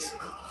tampering is.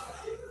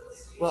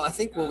 Well, I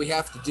think what we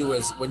have to do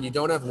is when you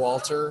don't have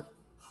Walter,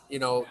 you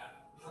know,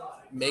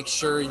 make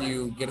sure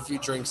you get a few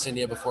drinks in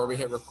you before we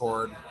hit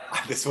record.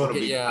 This one will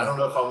be. I don't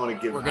know if I want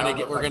to give. We're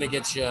gonna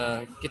get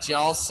you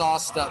all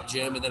sauced up,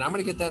 Jim, and then I'm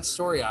gonna get that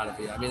story out of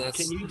you. I mean,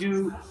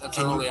 that's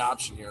our only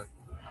option here.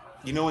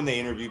 You know when they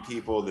interview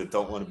people that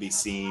don't want to be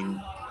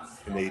seen,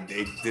 and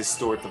they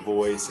distort the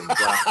voice and.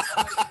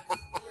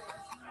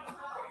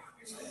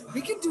 We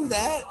can do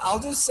that. I'll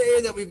just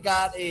say that we've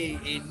got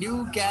a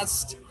new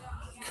guest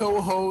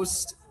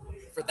co-host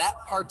for that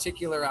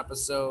particular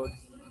episode.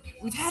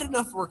 We've had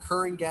enough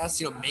recurring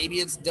guests. You know, maybe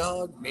it's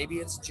Doug, maybe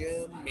it's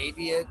Jim,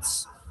 maybe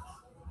it's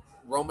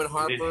Roman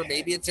Harper,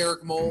 maybe it's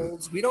Eric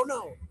Moulds. We don't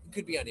know. It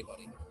could be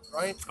anybody,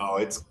 right? Oh,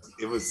 it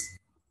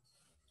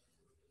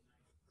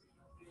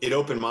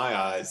opened my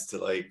eyes to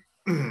like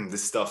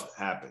this stuff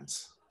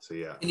happens. So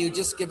yeah. Can you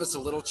just give us a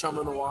little chum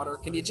in the water?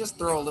 Can you just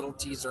throw a little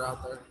teaser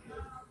out there?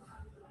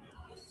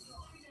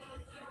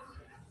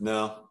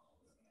 No.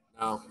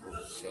 No.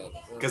 Shit.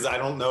 Because I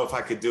don't know if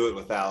I could do it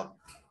without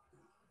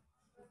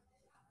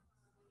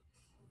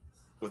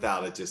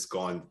it just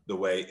going the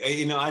way,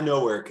 you know, I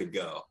know where it could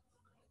go.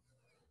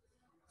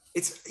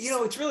 It's, you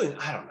know, it's really,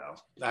 I don't know.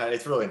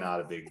 It's really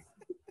not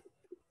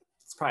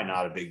it's probably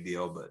not a big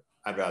deal, but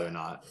I'd rather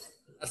not.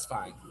 That's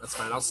fine.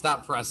 I'll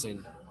stop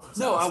pressing.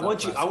 I want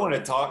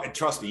to talk, and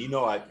trust me, you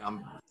know,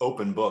 I'm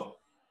open book.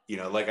 You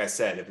know, like I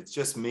said, if it's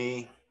just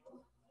me,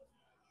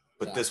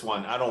 but this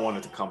one, I don't want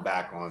it to come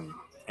back on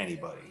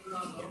anybody. You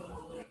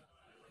know?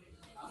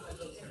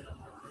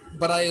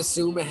 But I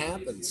assume it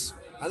happens.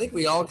 I think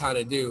we all kind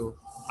of do.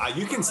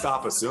 You can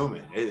stop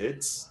assuming. It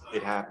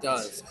happens. It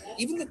does.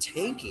 Even the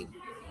tanking.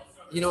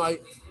 You know,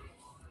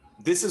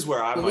 this is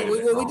where I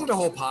we did a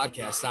whole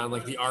podcast on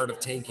like the art of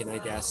tanking, I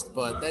guess.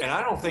 But and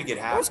I don't think it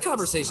happens. Those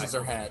conversations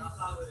are had.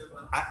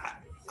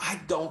 I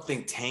don't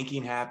think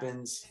tanking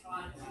happens,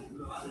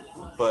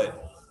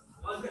 but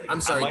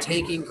I'm sorry,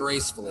 tanking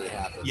gracefully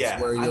happens.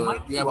 Yeah, where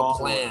you have a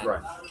plan.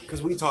 Right.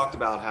 Because we talked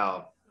about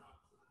how,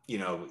 you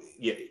know,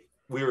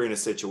 we were in a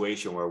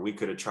situation where we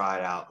could have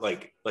tried out,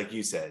 like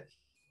you said,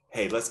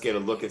 hey, let's get a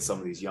look at some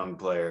of these young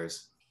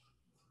players.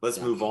 Let's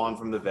move on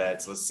from the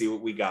vets. Let's see what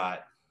we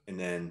got, and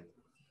then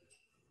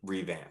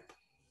revamp.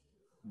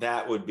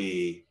 That would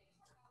be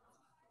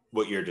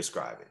what you're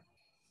describing.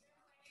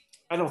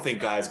 I don't think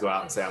guys go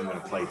out and say, I'm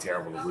going to play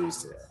terrible to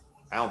lose today.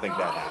 I don't think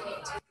that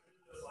happens.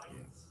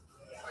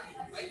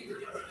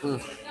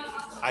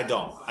 I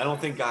don't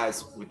think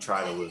guys would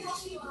try to lose.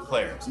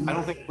 Players. I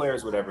don't think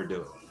players would ever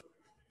do it.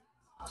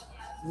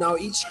 No,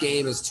 each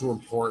game is too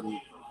important.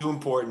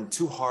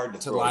 Too hard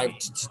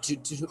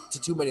to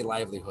too many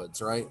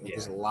livelihoods, right? Like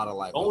there's a lot of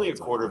livelihoods. Only a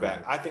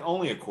quarterback. I think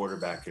only a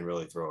quarterback can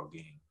really throw a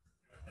game.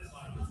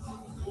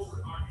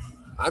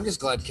 I'm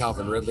just glad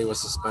Calvin Ridley was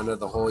suspended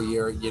the whole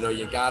year. You know,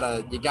 you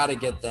gotta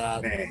get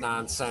that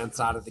nonsense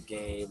out of the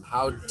game.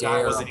 How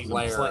dare a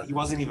player? He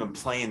wasn't even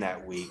playing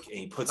that week, and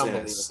he puts in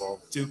a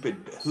stupid.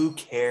 Who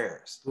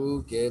cares?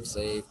 Who gives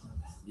a,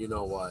 you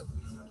know what?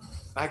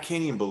 I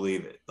can't even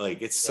believe it.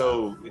 Like it's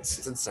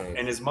insane.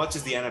 And as much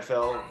as the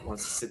NFL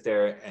wants to sit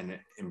there and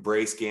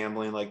embrace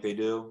gambling like they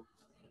do,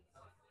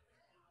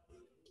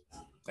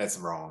 that's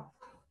wrong.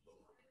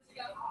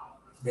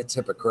 It's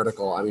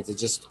hypocritical. I mean, to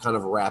just kind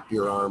of wrap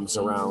your arms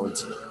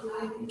around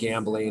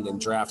gambling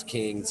and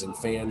DraftKings and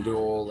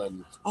FanDuel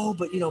and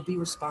but you know, be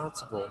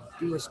responsible.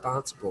 Be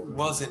responsible. He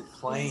wasn't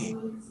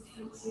playing,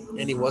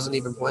 and he wasn't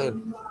even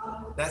playing.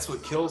 That's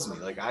what kills me.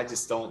 Like I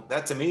just don't.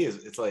 That to me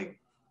it's like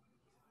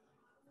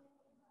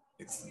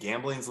it's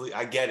gambling's.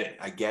 I get it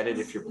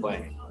if you're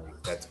playing. Like,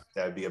 that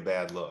would be a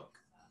bad look.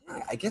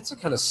 I guess it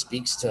kind of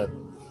speaks to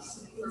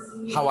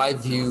how I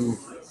view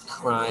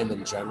crime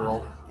in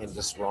general and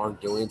just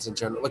wrongdoings in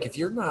general. Like, if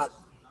you're not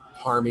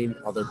harming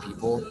other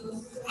people,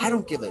 I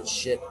don't give a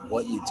shit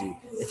what you do.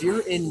 If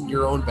you're in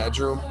your own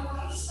bedroom,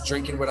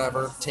 drinking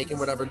whatever, taking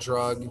whatever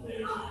drug,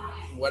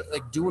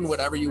 doing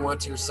whatever you want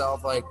to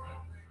yourself, like,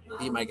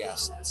 be my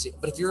guest. See,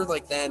 but if you're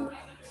like then,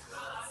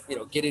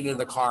 getting in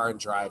the car and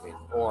driving,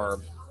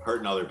 or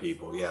Hurting other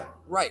people, yeah.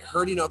 right,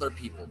 hurting other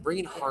people,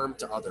 bringing harm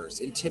to others,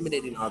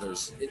 intimidating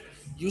others,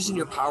 using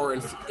your power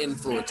and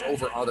influence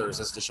over others,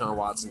 as Deshaun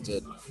Watson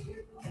did,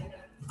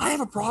 I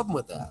have a problem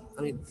with that.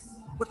 I mean,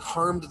 what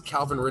harm did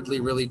Calvin Ridley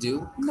really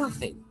do?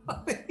 Nothing.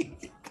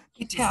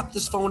 He tapped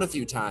his phone a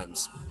few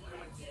times.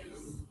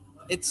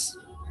 I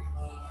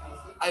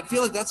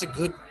feel like that's a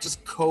good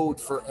just code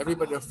for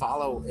everybody to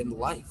follow in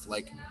life.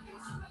 Like,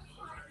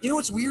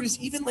 what's weird is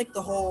even like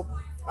the whole,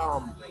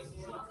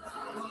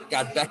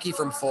 Becky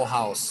from Full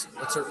House.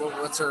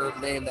 What's her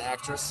name? The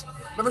actress.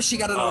 Remember she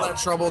got in all that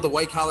trouble, the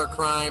white collar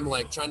crime,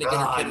 like trying to get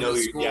her kid into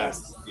school.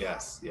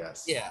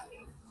 Yes. Yeah.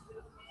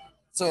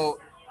 So,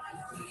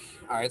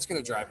 all right, it's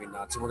gonna drive me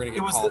nuts, and we're gonna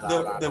get called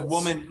out on it. The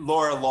woman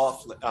Laura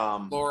Loughlin.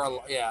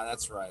 Yeah,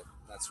 that's right.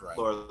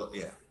 Laura,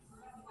 yeah.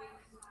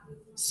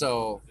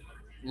 So,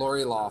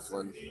 Lori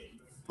Loughlin.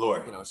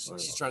 Laura.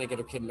 She's trying to get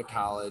her kid into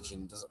college,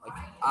 and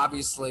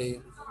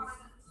obviously,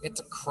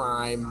 it's a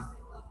crime.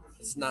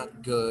 It's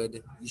not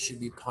good. You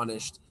should be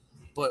punished.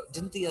 But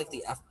didn't the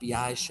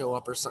FBI show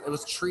up or something? It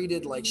was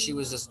treated like she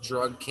was this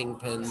drug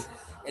kingpin,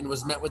 and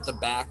was met with the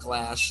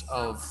backlash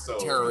of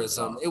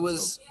terrorism. It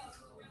was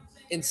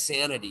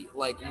insanity.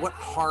 Like, what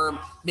harm?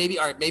 Maybe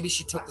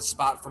she took the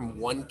spot from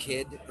one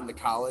kid in the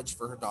college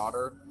for her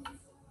daughter.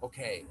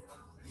 Okay,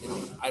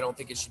 I don't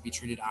think it should be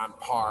treated on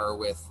par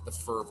with the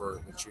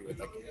fervor it treated.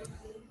 Like,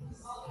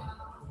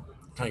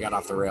 kind of got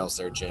off the rails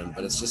there, Jim.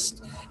 But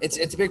it's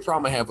a big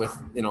problem I have with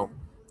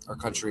our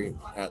country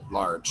at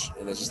large,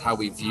 and it's just how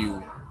we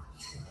view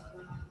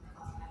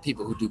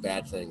people who do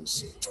bad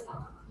things.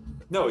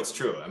 No, it's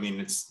true. I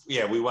mean,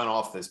 we went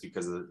off this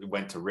because it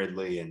went to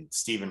Ridley, and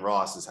Stephen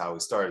Ross is how we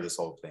started this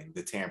whole thing,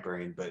 the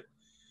tampering. But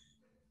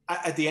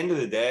at the end of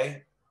the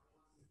day,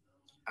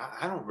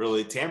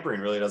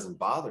 tampering really doesn't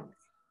bother me.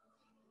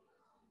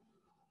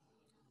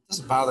 It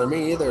doesn't bother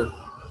me either.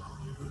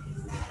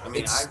 I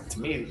mean, to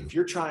me,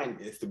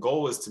 if the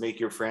goal is to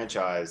make your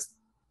franchise,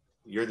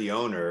 you're the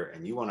owner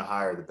and you want to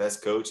hire the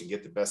best coach and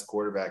get the best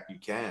quarterback you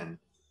can,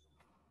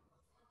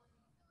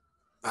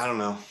 I don't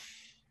know.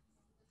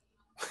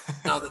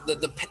 Now,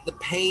 the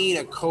paying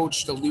a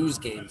coach to lose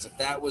games, if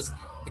that was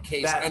the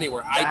case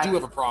anywhere, I do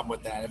have a problem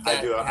with that. If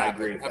that I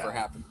agree with ever that.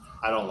 happened.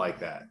 I don't like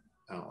that.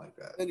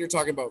 Then you're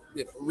talking about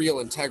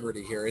real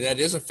integrity here, and that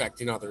is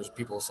affecting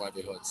people's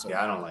livelihoods. So.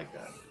 Yeah, I don't like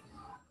that.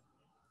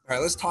 All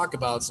right, let's talk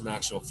about some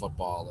actual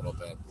football a little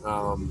bit.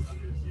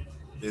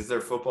 Is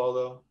there football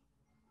though?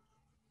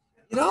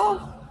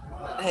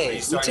 Hey,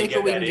 we take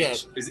what we can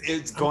get.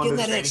 It's going to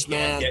the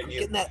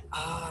training camp,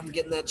 I'm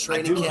getting that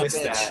training camp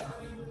itch.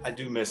 I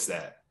do miss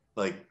that.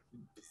 Like,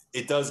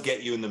 it does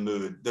get you in the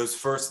mood. Those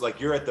first, like,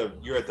 you're at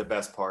the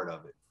best part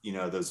of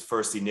it. Those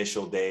first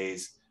initial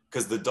days,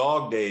 because the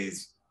dog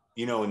days,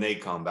 when they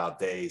come about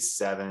day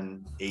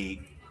 7, 8,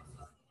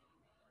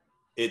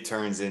 it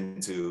turns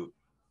into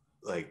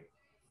like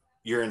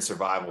you're in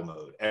survival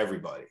mode.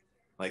 Everybody,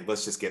 like,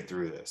 let's just get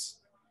through this.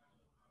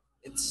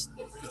 It's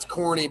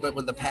corny, but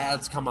when the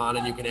pads come on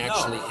and you can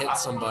actually hit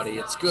somebody,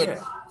 it's good.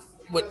 Yeah.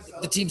 What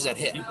the teams that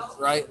hit,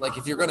 right? Like,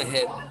 if you're gonna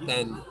hit,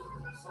 then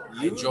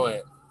enjoy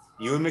it.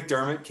 You and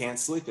McDermott can't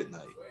sleep at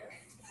night.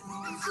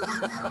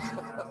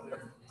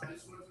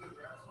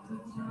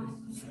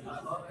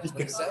 That's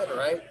what he said,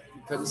 right?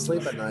 You couldn't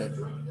sleep at night.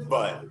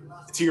 But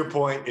to your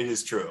point, it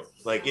is true.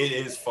 Like, it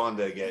is fun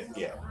to get.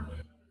 Yeah.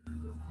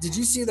 Did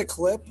you see the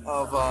clip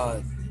of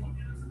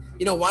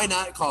why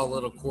not call a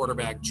little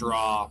quarterback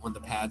draw when the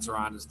pads are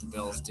on, as the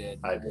Bills did?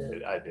 I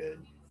did.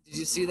 Did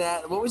you see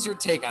that? What was your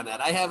take on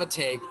that? I have a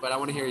take, but I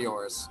want to hear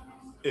yours.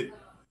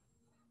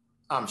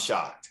 I'm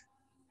shocked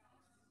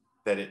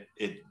that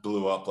it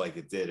blew up like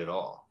it did at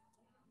all.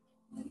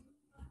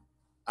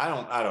 I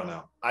don't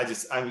know. I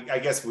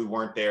guess we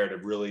weren't there to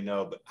really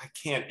know, but I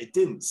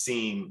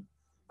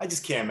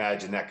just can't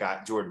imagine that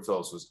guy, Jordan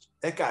Phillips,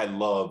 that guy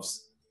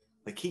loves,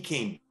 like, he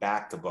came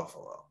back to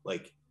Buffalo.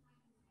 Like,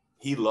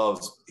 he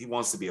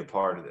wants to be a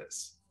part of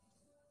this.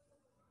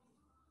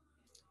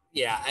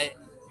 Yeah.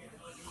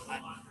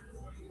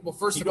 Well,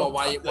 first of all,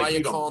 why are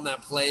you calling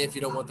that play if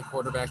you don't want the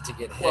quarterback to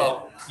get hit?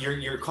 Well,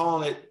 you're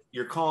calling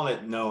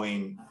it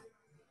knowing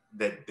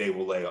that they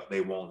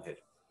won't hit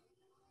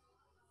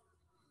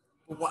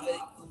him.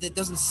 That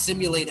doesn't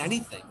simulate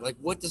anything. Like,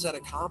 what does that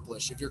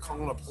accomplish if you're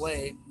calling a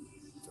play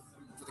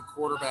for the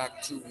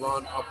quarterback to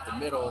run up the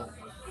middle?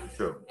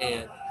 True.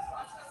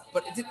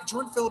 But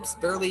Jordan Phillips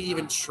barely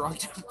even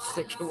shrugged.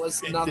 Like, it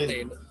was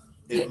nothing.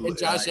 And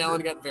Josh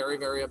Allen got very,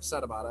 very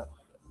upset about it.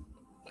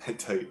 I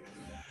tell you,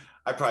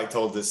 I probably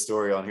told this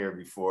story on here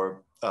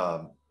before.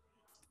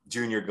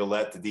 Junior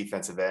Gillette, the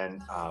defensive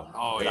end.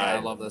 I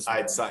love this one.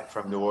 I'd signed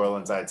from New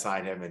Orleans. I'd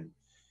signed him, and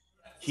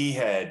he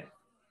had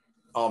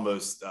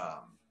almost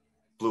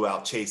blew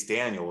out Chase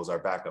Daniel was our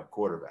backup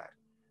quarterback,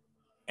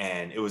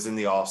 and it was in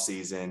the off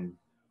season,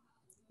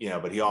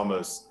 but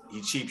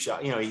he cheap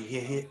shot,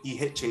 he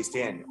hit Chase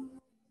Daniel,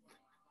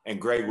 and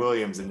Greg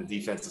Williams in the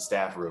defensive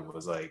staff room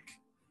was like,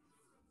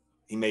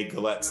 he made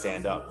Gillette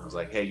stand up and was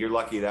like, hey, you're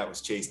lucky that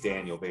was Chase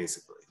Daniel,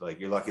 basically. Like,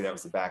 you're lucky that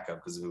was the backup,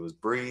 because if it was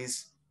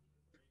Breeze,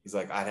 he's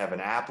like, I'd have an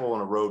apple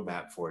and a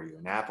roadmap for you.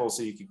 An apple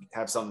so you could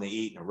have something to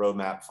eat, and a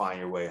roadmap, find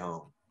your way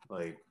home.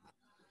 Like,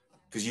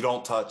 because you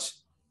don't touch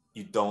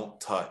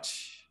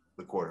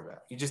the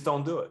quarterback. You just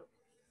don't do it.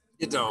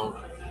 You don't.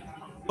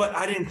 But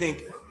I didn't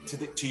think,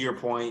 to your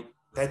point,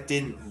 that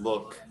didn't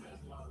look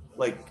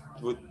like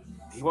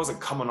he wasn't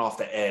coming off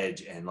the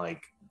edge and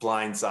like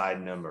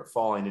blindsiding him or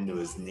falling into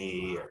his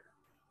knee.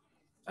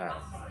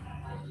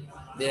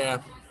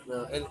 Yeah.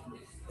 No, and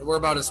we're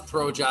about as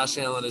pro Josh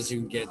Allen as you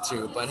can get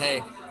to. But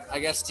hey, I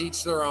guess to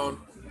each their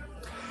own.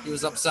 He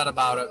was upset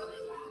about it.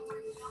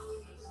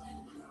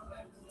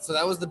 So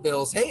that was the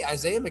Bills. Hey,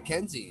 Isaiah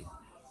McKenzie.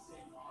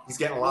 He's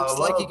getting a lot of love.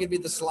 Looks like he could be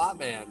the slot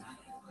man.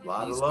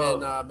 He's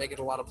been making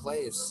a lot of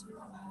plays.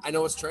 I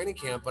know it's training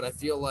camp, but I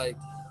feel like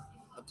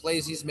the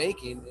plays he's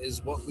making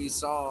is what we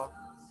saw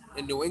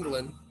in New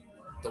England.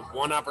 The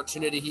one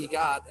opportunity he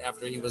got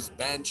after he was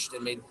benched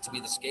and made to be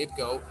the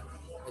scapegoat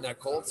in that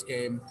Colts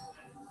game.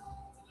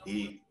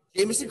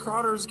 Jamison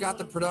Crowder's got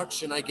the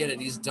production. I get it.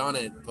 He's done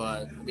it.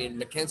 But, I mean,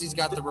 McKenzie's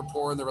got the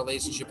rapport and the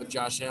relationship with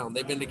Josh Allen.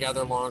 They've been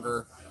together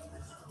longer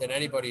than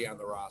anybody on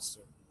the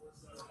roster.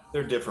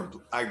 They're different.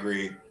 I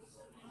agree.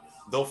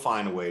 They'll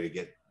find a way to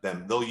get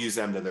them. They'll use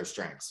them to their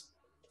strengths.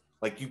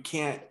 Like, you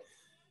can't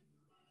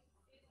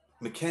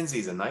 –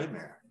 McKenzie's a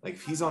nightmare. Like,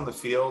 if he's on the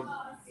field,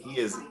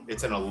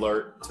 it's an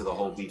alert to the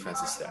whole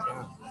defensive staff.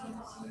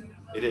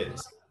 It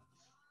is.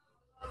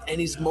 And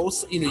he's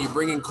you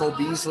bring in Cole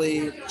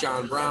Beasley,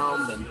 John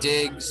Brown, then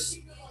Diggs,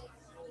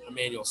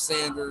 Emmanuel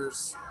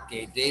Sanders,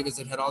 Gabe Davis,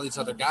 and had all these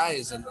other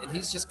guys. And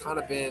he's just kind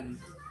of been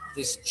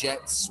this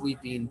jet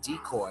sweeping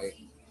decoy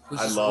who's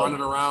just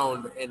running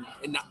around. And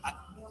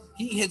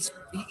he is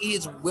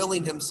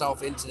willing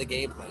himself into the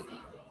game plan,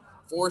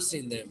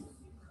 forcing them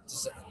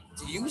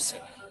to use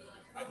him.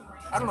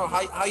 I don't know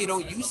how you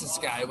don't use this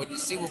guy when you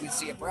see what we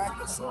see at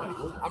practice. So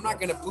I'm not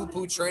going to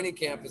poo-poo training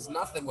camp as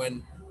nothing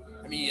when –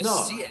 I mean, you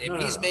see it. If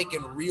he's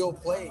making real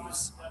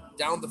plays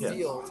down the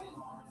field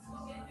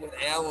with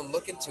Allen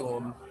looking to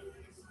him,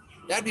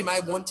 that'd be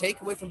my one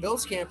takeaway from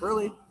Bills camp,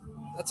 really.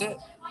 That's it.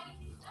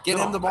 Get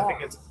him the ball. I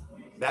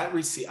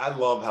think I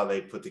love how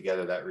they put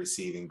together that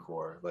receiving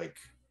core, like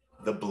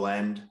the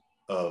blend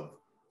of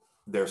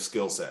their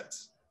skill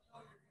sets.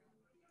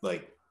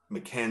 Like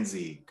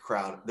McKenzie,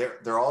 Crowd,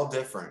 they're all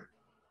different,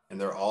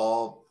 and they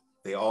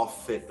all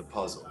fit the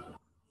puzzle.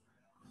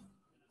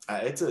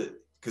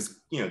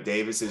 Because,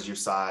 Davis is your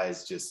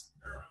size, just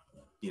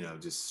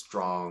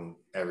strong,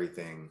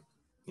 everything.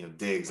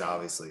 Diggs,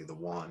 obviously, the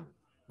one.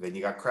 Then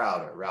you got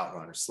Crowder, route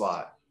runner,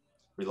 slot,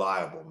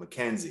 reliable.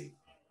 McKenzie,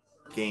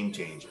 game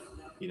changer.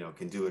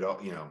 Can do it all.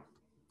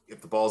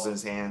 If the ball's in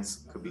his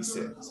hands, could be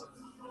 6.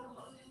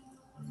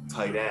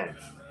 Tight end,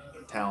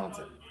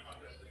 talented.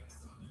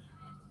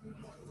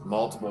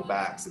 Multiple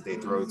backs that they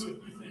throw to.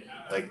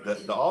 Like,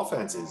 the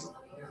offense is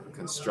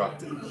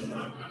constructed.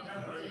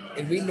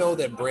 And we know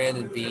that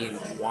Brandon Beane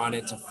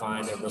wanted to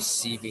find a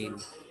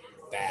receiving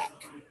back.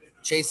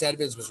 Chase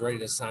Edmonds was ready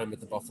to sign with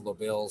the Buffalo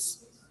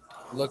Bills.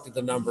 Looked at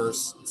the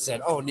numbers,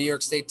 said, New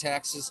York State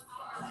taxes?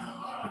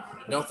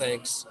 No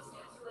thanks.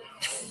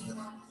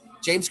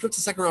 James Cook's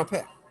a second-round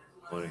pick.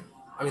 Funny.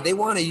 I mean, they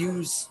want to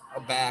use a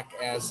back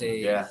as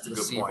a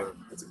receiver.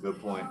 That's a good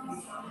point.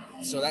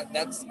 So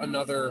that's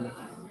another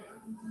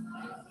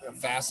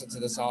facet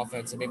to this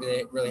offense that maybe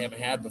they really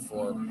haven't had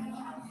before.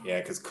 Yeah,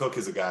 because Cook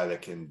is a guy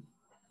that can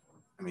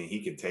 –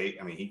 he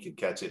could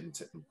catch it and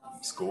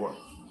score.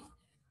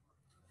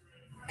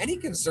 Any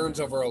concerns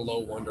over a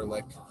low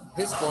Wonderlic?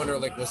 His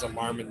Wonderlic was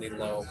alarmingly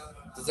low.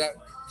 Does that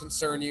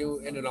concern you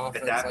in an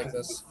offense like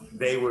this?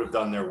 They would have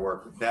done their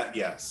work. That,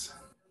 yes.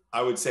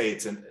 I would say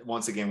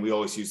once again, we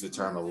always use the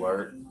term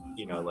alert.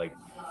 Like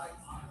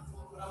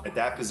at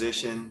that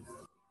position,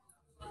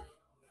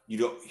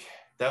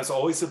 that's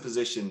always a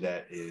position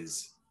that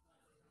is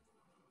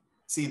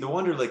 – see, the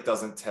Wonderlic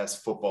doesn't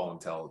test football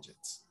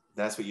intelligence.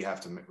 That's what you have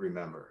to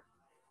remember.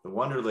 The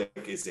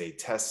Wonderlic is a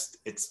test.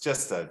 It's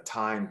just a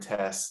time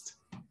test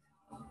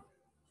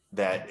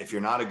that if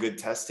you're not a good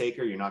test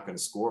taker, you're not going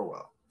to score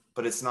well.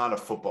 But it's not a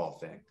football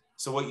thing.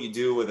 So what you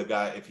do with a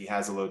guy, if he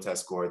has a low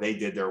test score, they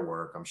did their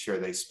work. I'm sure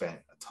they spent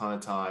a ton of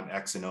time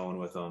X and Oing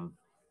with him.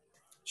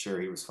 Sure,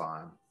 he was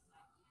fine.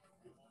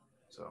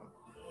 So.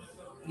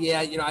 Yeah,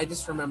 I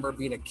just remember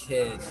being a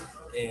kid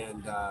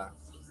and I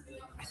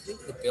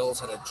think the Bills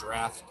had a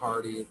draft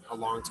party a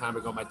long time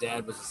ago. My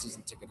dad was a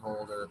season ticket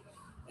holder,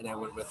 and I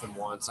went with him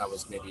once. I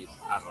was maybe,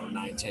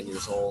 9, 10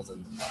 years old.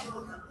 And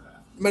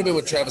it might have been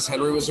when Travis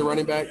Henry was a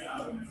running back.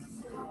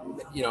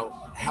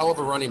 Hell of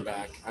a running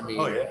back. I mean,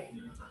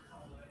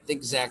 I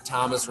think Zach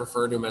Thomas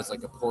referred to him as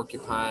like a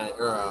porcupine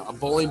or a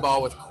bowling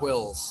ball with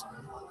quills.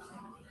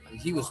 I mean,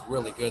 he was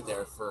really good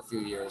there for a few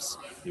years.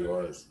 He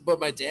was. But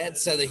my dad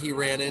said that he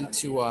ran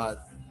into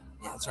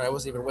yeah, sorry, I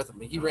wasn't even with him.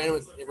 He ran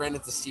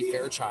into Steve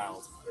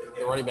Fairchild,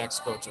 the running backs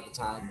coach at the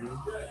time.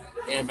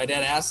 Mm-hmm. And my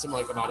dad asked him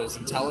like about his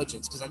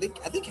intelligence because I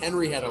think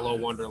Henry had a low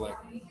wonder like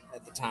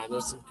at the time. There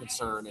was some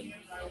concern, and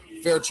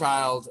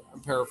Fairchild,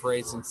 I'm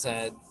paraphrasing,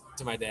 said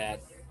to my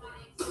dad,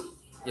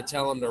 "You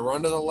tell him to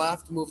run to the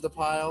left, move the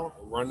pile;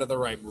 run to the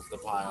right, move the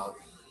pile.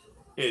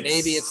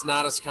 Maybe it's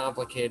not as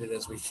complicated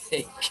as we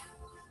think."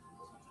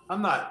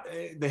 I'm not.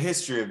 The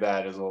history of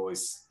that is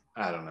always.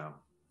 I don't know.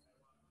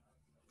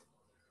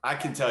 I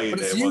can tell you But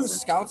that it's it used.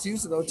 wasn't. Scouts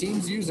use it though.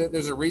 Teams use it.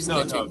 There's a reason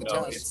No, they no, take the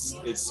no. test.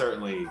 It's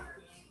certainly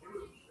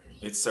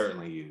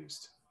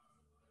used.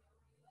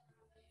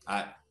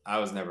 I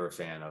was never a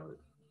fan of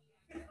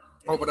it.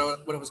 Oh, but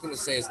what I was going to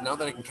say is now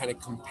that I can kind of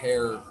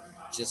compare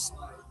just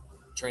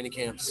training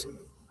camps,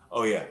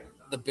 Oh yeah,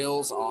 the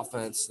Bills'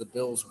 offense, the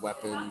Bills'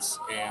 weapons,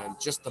 and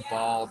just the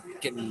ball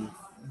getting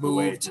the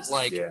way it moved just,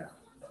 like yeah.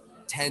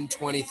 10,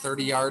 20,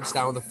 30 yards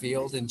down the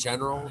field in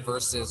general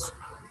versus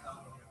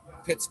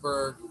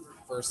Pittsburgh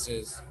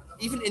versus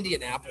even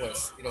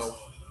Indianapolis. You know,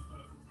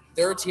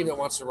 they're a team that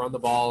wants to run the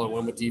ball and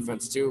win with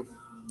defense too.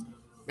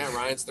 Matt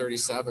Ryan's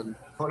 37.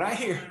 When I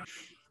hear,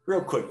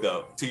 real quick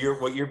though, to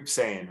what you're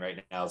saying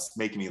right now is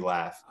making me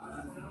laugh.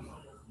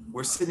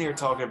 We're sitting here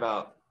talking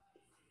about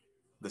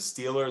the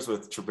Steelers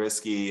with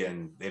Trubisky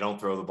and they don't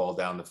throw the ball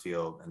down the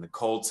field, and the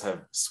Colts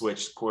have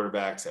switched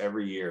quarterbacks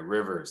every year,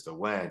 Rivers to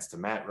Wentz to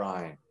Matt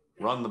Ryan,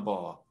 run the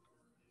ball.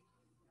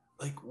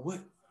 Like what?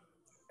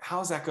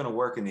 How's that going to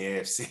work in the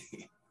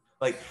AFC?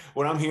 Like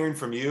what I'm hearing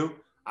from you,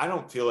 I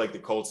don't feel like the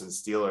Colts and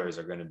Steelers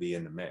are going to be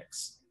in the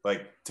mix,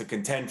 like to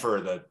contend for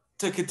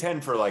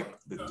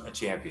a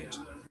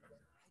championship.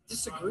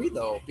 Disagree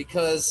though,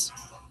 because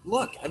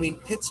look, I mean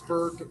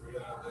Pittsburgh,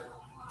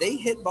 they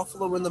hit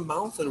Buffalo in the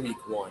mouth in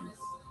week 1.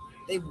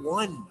 They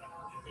won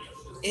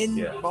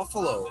in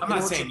Buffalo. I'm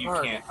not saying you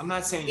can't. I'm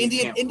not saying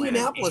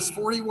Indianapolis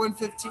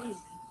 41-15.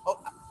 Oh,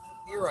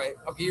 you're right.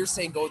 Okay, you're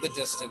saying go the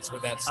distance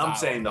with that style. I'm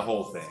saying the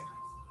whole thing.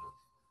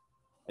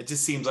 It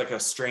just seems like a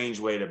strange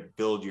way to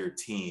build your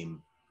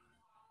team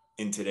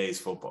in today's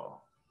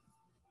football.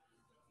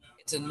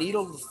 It's a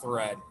needle to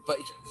thread, but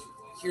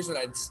here's what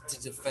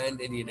to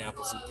defend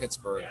Indianapolis and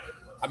Pittsburgh.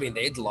 I mean,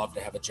 they'd love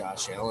to have a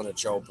Josh Allen, a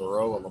Joe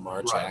Burrow, a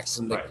Lamar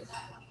Jackson, right.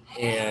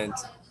 And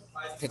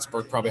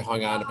Pittsburgh probably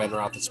hung on to Ben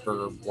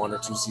Roethlisberger 1 or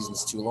 2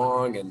 seasons too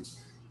long, and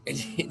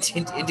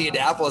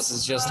Indianapolis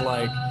is just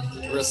like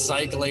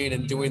recycling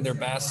and doing their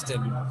best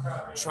and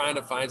trying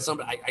to find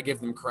somebody. I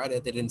give them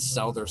credit; they didn't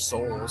sell their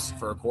souls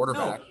for a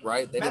quarterback,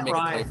 right? They didn't make a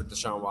play for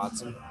Deshaun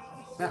Watson.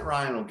 Matt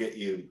Ryan will get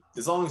you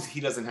as long as he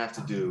doesn't have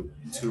to do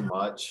too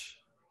much.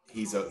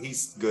 He's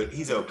good.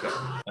 He's okay.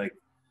 Like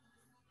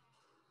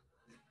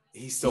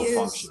he's still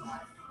functioning.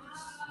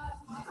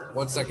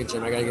 1 second,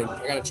 Jim. I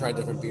gotta try a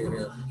different beer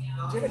here.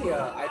 Do you have any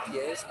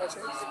IPAs by chance?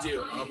 I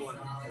do. I'll have one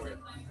for you.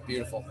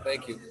 Beautiful.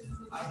 Thank you.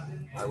 All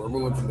right, we're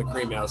moving from the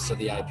cream house to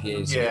the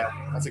IPAs. Yeah,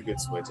 that's a good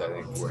switch, I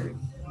think, for you.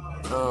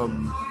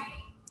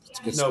 It's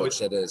a good switch,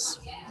 that is.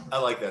 I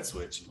like that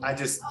switch.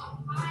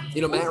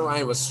 Matt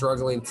Ryan was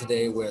struggling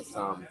today with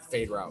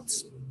fade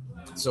routes.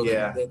 So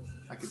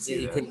I could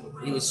see that.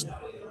 He was,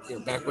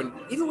 back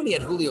even when he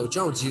had Julio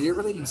Jones, you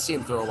really didn't see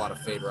him throw a lot of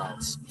fade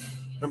routes.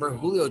 Remember,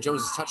 Julio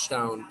Jones'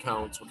 touchdown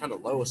counts were kind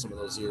of low some of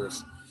those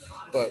years.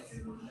 But,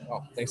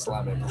 thanks a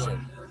lot, man. Appreciate it.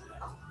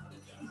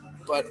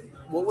 But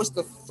what was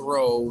the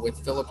throw with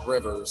Phillip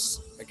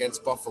Rivers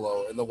against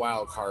Buffalo in the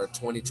wild card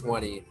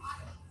 2020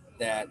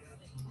 that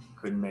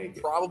couldn't make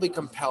it? Probably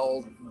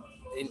compelled,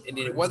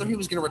 whether he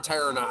was going to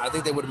retire or not, I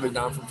think they would have moved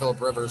on from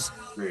Phillip Rivers.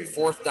 Agreed.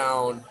 4th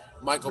down,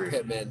 Michael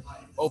Pittman,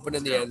 open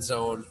in the end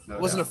zone. No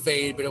it wasn't doubt. a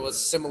fade, but it was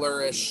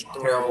similar-ish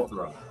throw. Terrible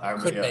throw.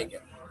 Couldn't make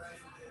it.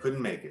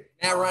 Couldn't make it.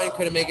 Matt Ryan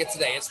couldn't make it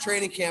today. It's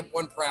training camp,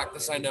 1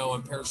 practice, I know.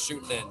 I'm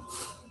parachuting in.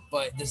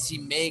 But does he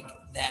make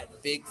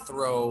that big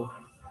throw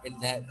in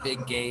that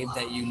big game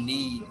that you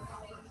need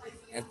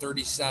at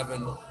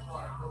 37?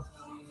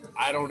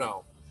 I don't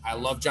know. I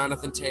love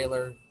Jonathan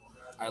Taylor.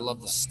 I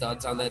love the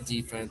studs on that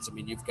defense. I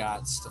mean, you've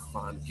got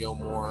Stephon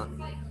Gilmore,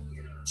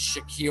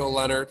 Shaquille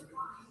Leonard,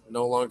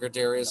 no longer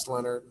Darius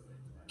Leonard,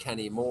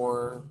 Kenny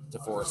Moore,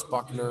 DeForest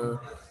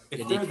Buckner,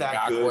 If they're that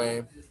Ngakwe.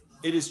 good,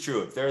 it is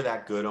true. If they're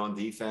that good on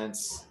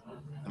defense,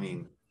 I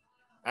mean,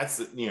 that's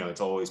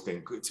it's always been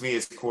good. To me,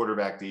 it's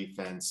quarterback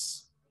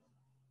defense.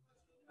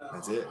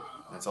 That's it.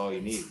 That's all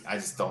you need. I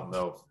just don't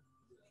know.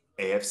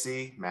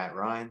 AFC, Matt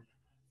Ryan,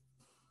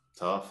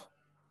 tough.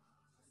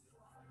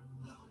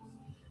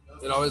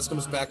 It always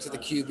comes back to the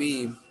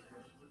QB.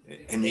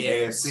 In the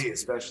AFC,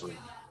 especially.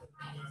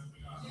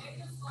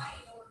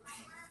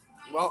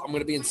 Well, I'm going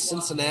to be in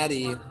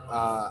Cincinnati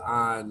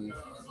on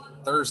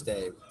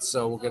Thursday,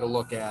 so we'll get a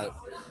look at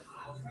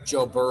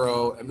Joe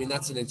Burrow. I mean,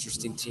 that's an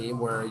interesting team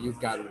where you've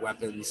got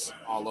weapons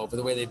all over.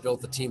 The way they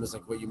built the team is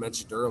like what you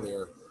mentioned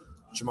earlier.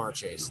 Jamar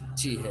Chase,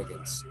 T.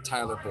 Higgins,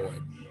 Tyler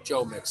Boyd,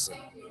 Joe Mixon.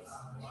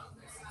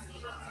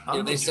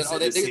 They said, interested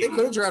they to see.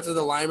 could have drafted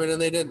the lineman,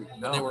 and they didn't.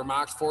 No. And they were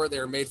mocked for it. They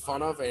were made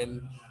fun of,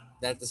 and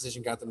that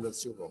decision got them to the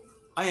Super Bowl.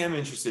 I am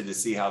interested to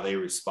see how they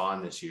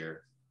respond this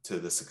year to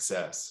the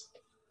success,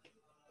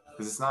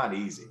 because it's not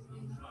easy.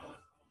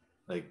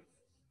 Like,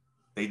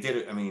 they did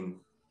it. I mean,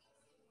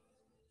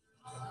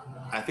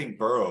 I think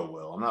Burrow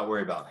will. I'm not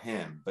worried about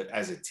him, but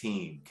as a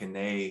team, can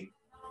they,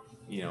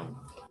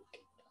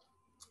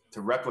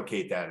 to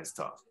replicate that is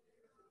tough.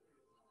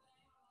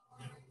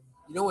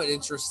 You know what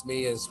interests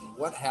me is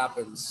what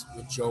happens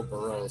with Joe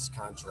Burrow's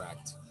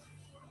contract.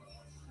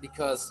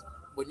 Because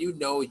when you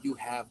know you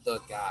have the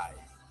guy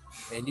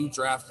and you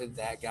drafted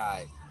that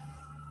guy,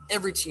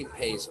 every team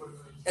pays him.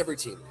 Every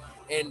team.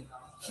 And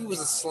he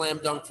was a slam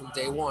dunk from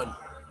day one.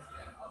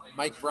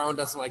 Mike Brown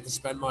doesn't like to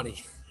spend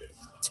money,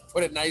 to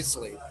put it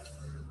nicely.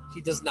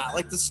 He does not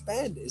like to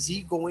spend. Is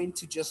he going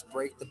to just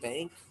break the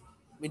bank?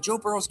 I mean, Joe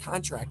Burrow's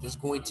contract is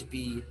going to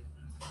be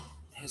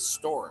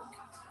historic.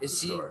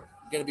 Is he going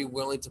to be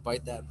willing to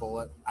bite that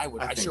bullet? I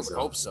sure would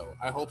hope so.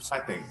 I hope so. I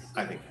think.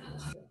 And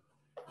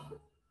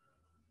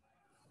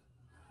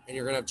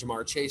you're going to have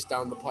Jamar Chase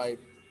down the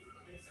pipe.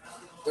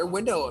 Their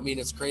window, I mean,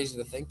 it's crazy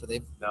to think, but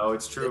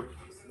it's true.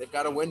 They've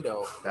got a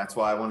window. That's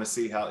why I want to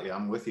see how. Yeah,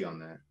 I'm with you on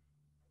that.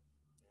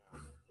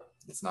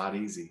 It's not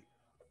easy.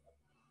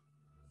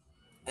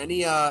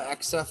 Any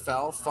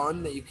XFL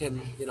fun that you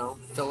can,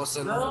 fill us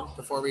in on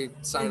before we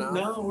sign off?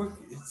 No,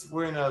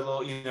 we're in a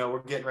little, we're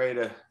getting ready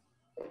to.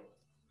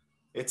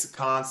 It's a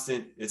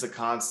constant,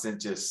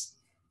 just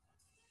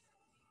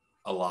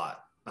a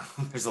lot.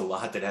 There's a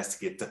lot that has to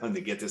get done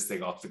to get this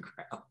thing off the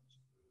ground.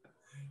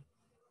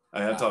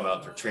 I'm talking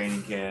about for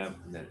training camp.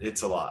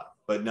 It's a lot,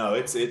 but no,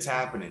 it's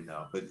happening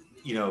though. But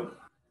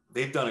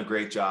they've done a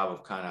great job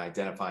of kind of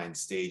identifying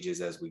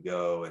stages as we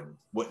go and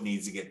what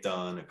needs to get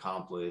done,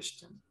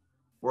 accomplished, and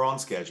we're on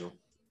schedule.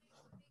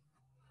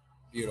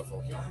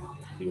 Beautiful.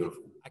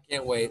 I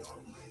can't wait.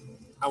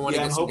 I want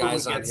to get some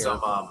guys on here.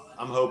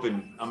 I'm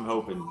hoping.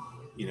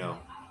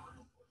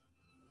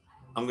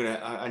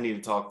 I need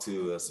to talk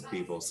to some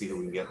people, see who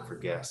we can get for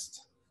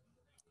guests.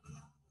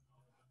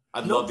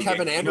 I'd love to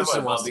Kevin get,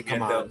 Anderson wants to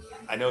come on.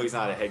 I know he's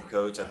not a head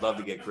coach. I'd love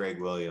to get Greg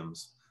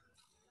Williams.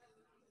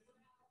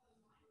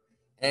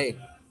 Hey,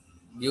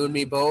 you and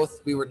me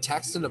both. We were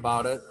texting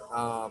about it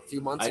a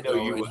few months ago,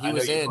 and he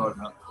was in.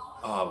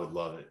 I would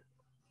love it.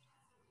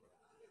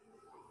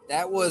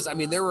 That was,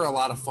 there were a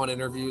lot of fun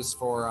interviews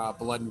for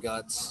Blood and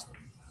Guts,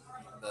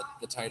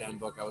 the tight end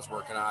book I was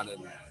working on,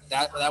 and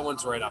that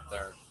one's right up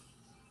there.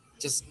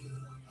 Just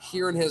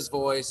hearing his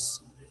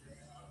voice,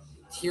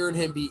 hearing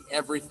him be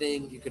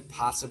everything you could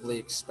possibly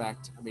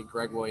expect.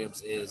 Greg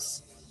Williams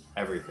is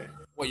everything.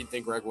 What you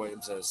think Greg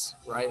Williams is,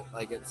 right?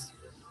 Like it's.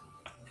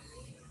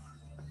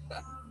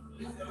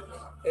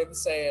 Him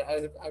saying,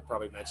 I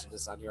probably mentioned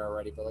this on here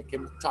already, but like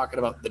him talking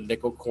about the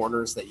nickel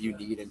corners that you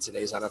need in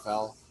today's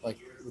NFL, like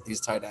with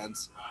these tight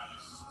ends.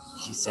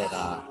 He said,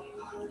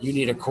 you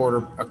need a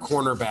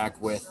cornerback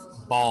with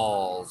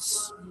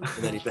balls.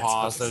 And then he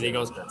paused and he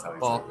goes,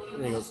 ball,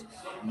 and he goes,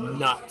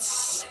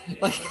 nuts.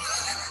 Like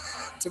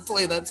to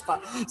play that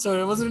spot.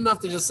 So it wasn't enough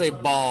to just say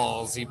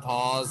balls. He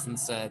paused and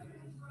said,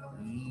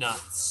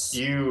 nuts.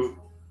 You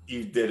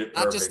did it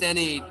perfect.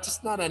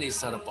 Not any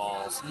set of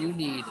balls. You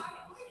need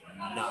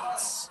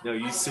nuts. No,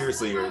 you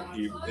seriously are.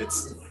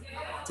 It's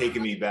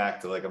taking me back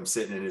to like I'm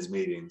sitting in his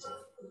meetings.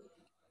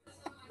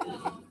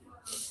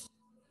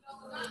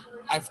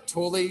 I've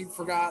totally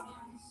forgot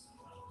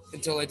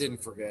until I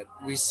didn't forget.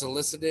 We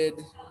solicited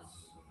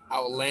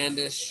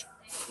outlandish,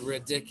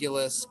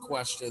 ridiculous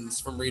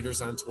questions from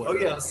readers on Twitter. Oh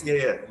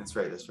yeah. That's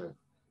right.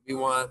 We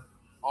want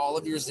all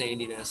of your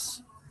zaniness.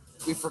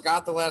 We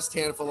forgot the last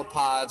handful of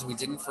pods. We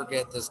didn't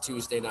forget this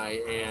Tuesday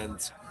night, and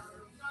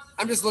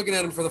I'm just looking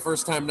at them for the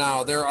first time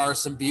now. There are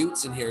some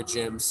buttes in here,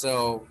 Jim,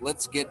 so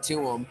let's get to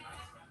them.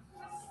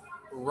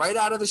 Right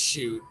out of the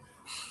chute,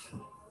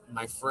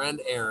 my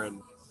friend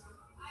Aaron,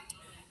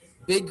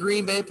 big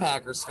Green Bay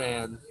Packers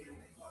fan.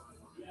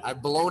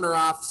 I've blown her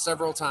off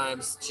several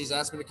times. She's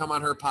asked me to come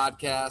on her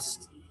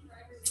podcast.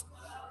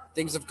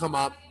 Things have come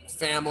up.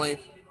 Family,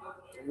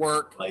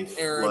 work, life,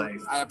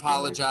 Aaron, I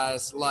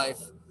apologize, life.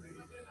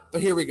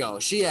 But here we go.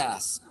 She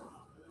asks,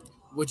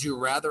 would you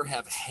rather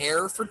have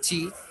hair for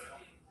teeth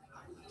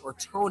or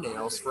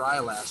toenails for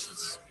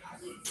eyelashes?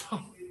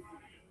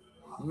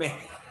 Man.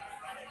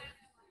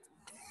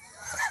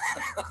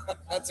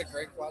 That's a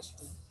great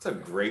question. That's a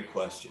great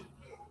question.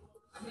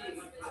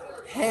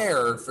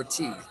 Hair for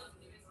teeth,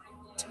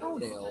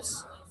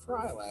 toenails for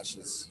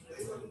eyelashes.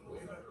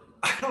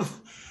 I don't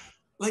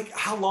like,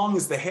 how long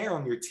is the hair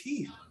on your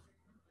teeth?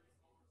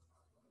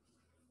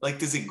 Like,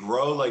 does it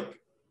grow like,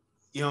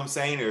 you know what I'm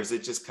saying? Or is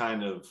it just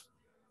kind of,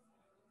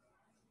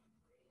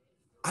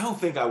 I don't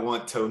think I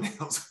want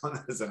toenails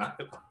on as an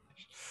eyelash.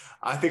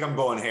 I think I'm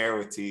going hair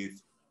with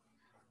teeth.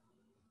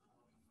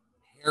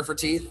 Hair for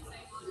teeth?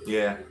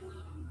 Yeah.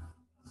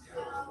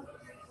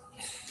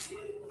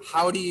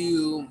 So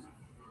you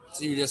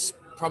just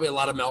probably a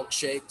lot of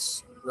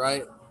milkshakes,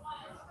 right?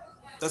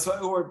 That's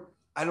what,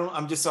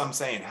 I'm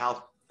saying,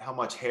 how how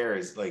much hair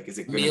is like? Is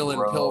it going to Meal and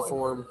grow? pill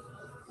form.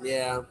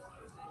 Yeah.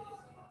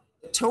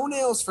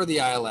 Toenails for the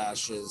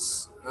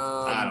eyelashes.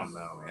 I don't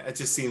know, man. It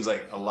just seems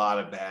like a lot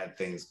of bad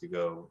things could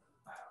go.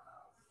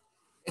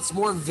 It's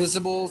more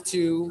visible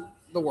to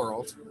the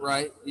world,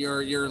 right?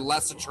 You're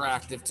less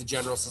attractive to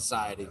general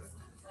society.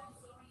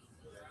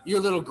 You're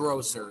a little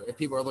grosser if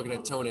people are looking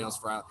at toenails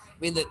for. I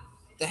mean,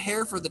 the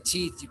hair for the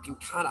teeth you can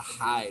kind of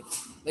hide.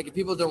 Like if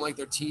people don't like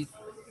their teeth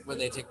when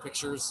they take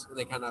pictures and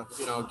they kind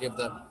of give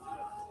the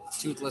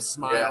toothless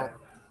smile,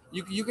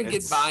 Yeah, you can get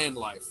it's by in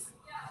life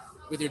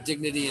with your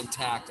dignity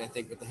intact. I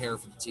think with the hair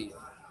for the teeth.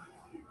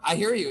 I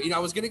hear you. I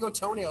was gonna go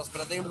toenails,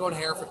 but I think I'm going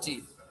hair for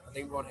teeth. I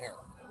think I'm going hair.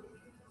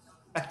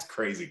 that's a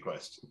crazy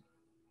question.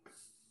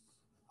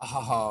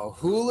 Oh,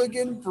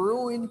 Hooligan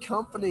Brewing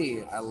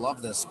Company. I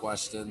love this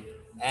question.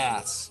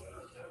 Asks,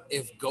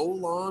 if Go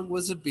Long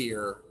was a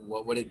beer,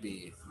 what would it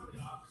be?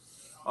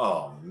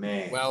 Oh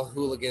man. Well,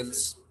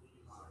 hooligans,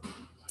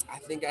 I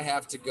think I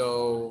have to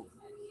go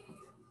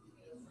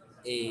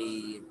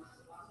a.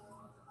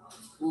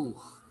 Ooh.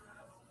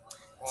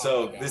 Oh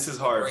So my this gosh, is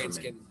my hard for brain's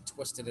me. getting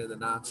twisted into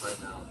knots right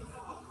now.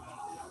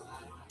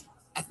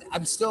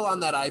 I'm still on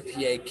that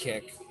IPA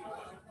kick,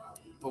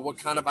 but what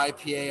kind of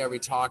IPA are we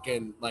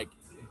talking? Like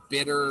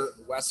bitter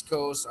West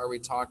Coast? Are we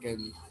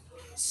talking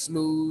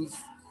smooth,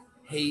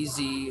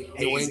 hazy,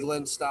 New Hazy.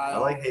 England I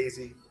style? like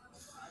hazy.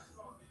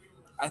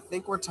 I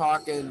think we're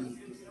talking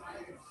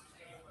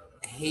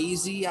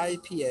hazy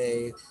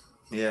IPA,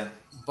 Yeah.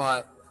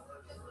 but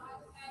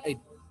a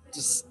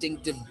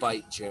distinctive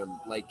bite, Jim,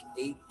 like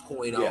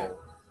 8.0 Yeah.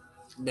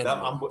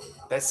 minimum.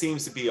 That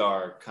seems to be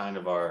our kind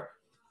of our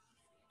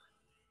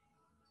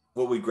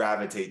what we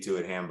gravitate to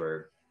at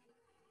Hamburg.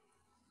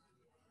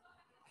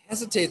 I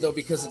hesitate though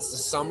because it's the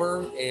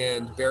summer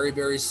and very,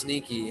 very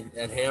sneaky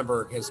at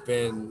Hamburg has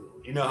been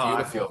You know how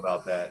I feel beautiful.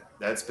 about that.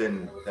 That's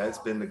been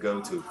the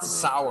go-to for It's me.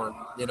 sour,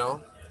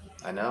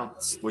 I know,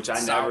 It's which I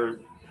sour. never.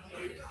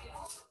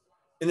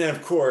 And then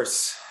of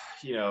course,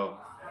 you know,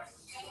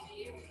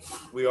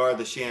 we are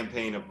the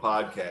champagne of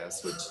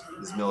podcasts, which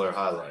is Miller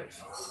High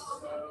Life,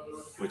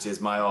 which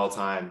is my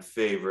all-time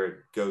favorite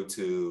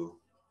go-to,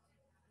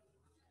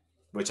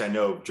 which I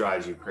know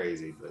drives you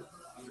crazy, but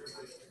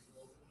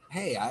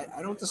Hey,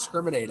 I don't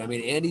discriminate. I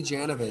mean, Andy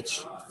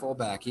Janovich,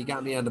 fullback, he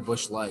got me onto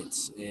Busch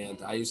Lights,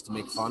 and I used to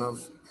make fun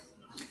of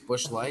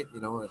Busch Light.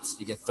 It's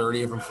you get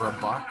 30 of them for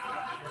 $1.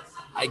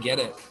 I get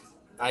it.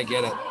 I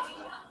get it.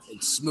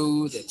 It's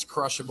smooth. It's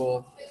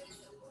crushable.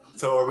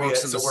 so are we?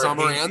 Works in the So we're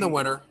summer and the hazy.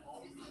 winter.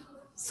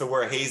 So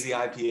we're a hazy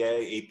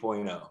IPA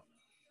 8.0.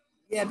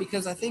 Yeah,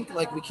 because I think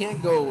like we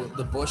can't go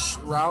the Bush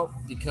route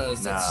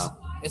because No.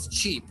 it's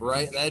cheap,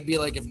 right? That'd be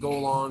like if Go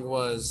Long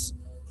was,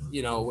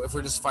 if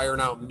we're just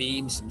firing out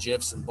memes and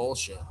gifs and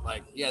bullshit.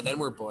 Like, yeah, then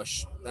we're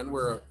Bush. Then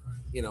we're,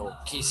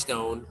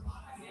 Keystone.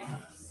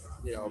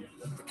 The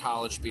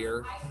college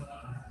beer.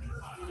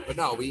 But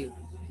no, we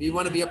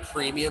want to be a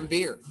premium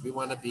beer. We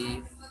want to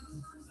be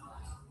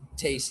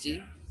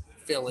tasty,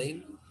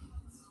 filling,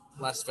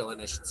 less filling,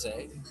 I should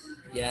say,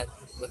 yet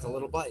with a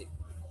little bite.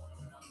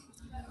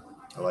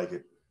 I like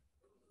it.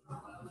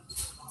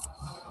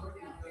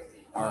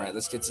 All right,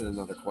 let's get to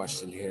another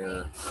question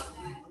here.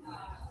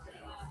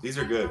 These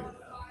are good.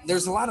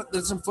 There's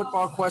some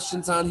football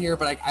questions on here,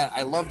 but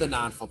I love the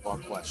non-football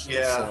questions.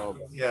 Yeah, So.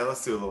 yeah.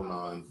 Let's do a little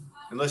non,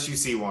 unless you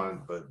see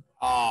one. But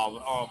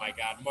Oh my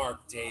God,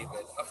 Mark David.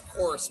 Of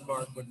course,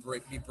 Mark would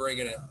be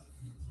bringing it.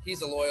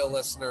 He's a loyal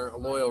listener, a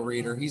loyal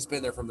reader. He's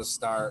been there from the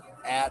start.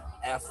 At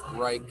F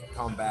Reich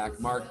Comeback,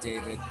 Mark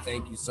David.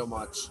 Thank you so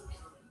much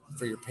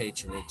for your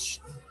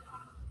patronage.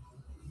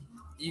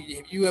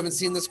 You haven't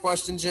seen this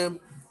question, Jim?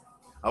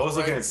 I was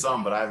looking at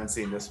some, but I haven't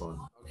seen this one.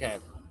 Okay.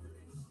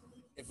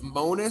 If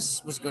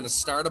Monis was going to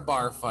start a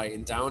bar fight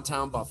in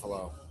downtown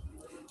Buffalo,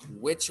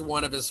 which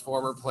one of his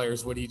former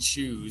players would he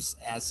choose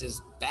as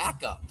his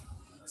backup?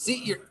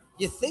 See,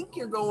 you think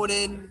you're going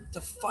in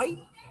to fight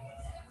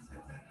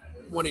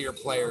one of your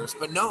players,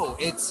 but no,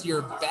 it's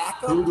your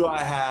backup. Who do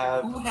I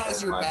have? Who has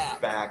as your my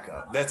back?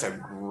 backup? That's a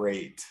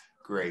great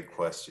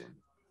question.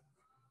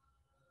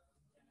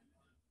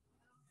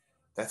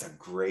 That's a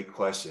great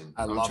question.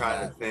 I'm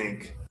trying that. to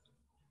think.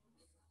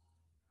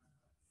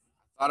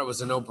 I thought it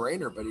was a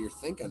no-brainer, but you're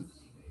thinking.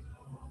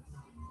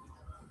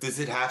 Does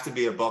it have to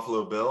be a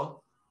Buffalo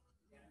Bill?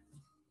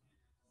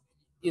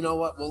 You know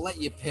what? We'll let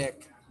you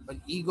pick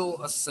an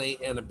Eagle, a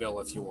Saint, and a Bill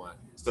if you want.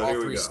 So all here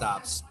we three go.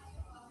 stops.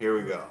 Here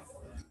we go.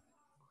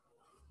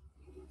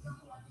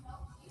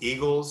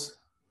 Eagles,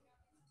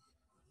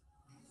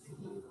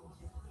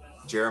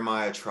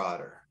 Jeremiah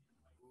Trotter.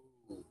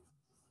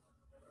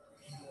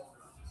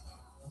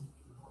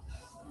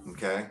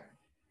 Okay.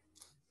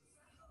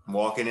 I'm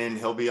walking in.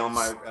 He'll be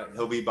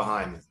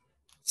behind me.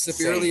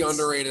 Severely Saints.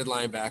 underrated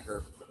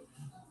linebacker.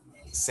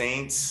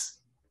 Saints.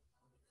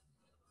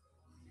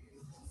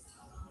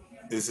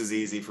 This is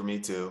easy for me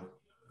too.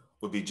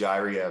 Would be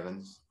Jyree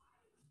Evans.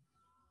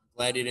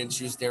 Glad you didn't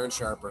choose Darren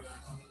Sharper.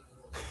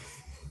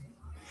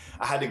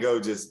 I had to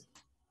go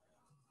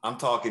I'm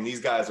talking, these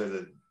guys.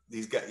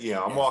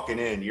 I'm walking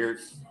in. You're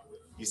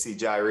you see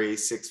Jairi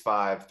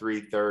 6'5",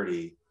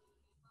 330.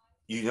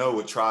 You know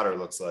what Trotter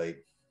looks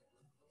like.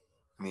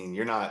 I mean,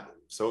 you're not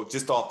so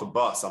just off the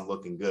bus. I'm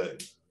looking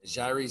good.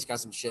 Jairi's got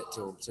some shit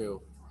to him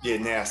too. Yeah,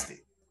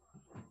 nasty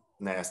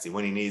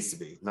when he needs to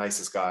be.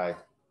 Nicest guy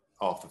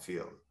off the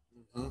field.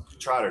 Mm-hmm.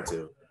 Trotter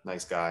too,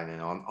 nice guy, and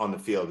then on the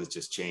field it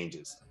just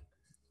changes.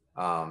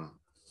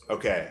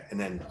 Okay, and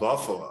then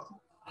Buffalo.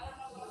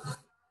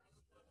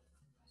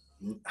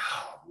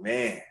 Oh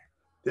man,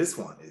 this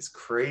one is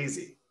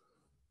crazy.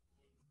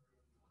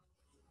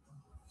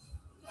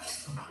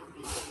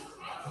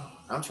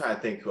 I'm trying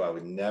to think who I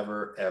would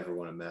never ever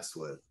want to mess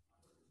with.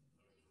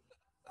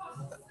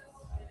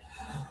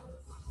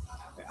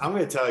 I'm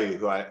going to tell you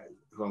who I'm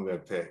going to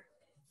pick.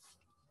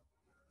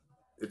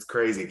 It's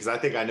crazy because I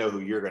think I know who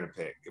you're going to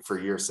pick for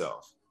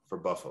yourself for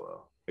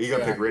Buffalo. Are you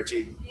going to pick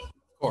Richie?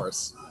 Of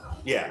course.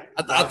 Yeah.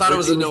 I thought it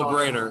was a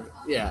no-brainer.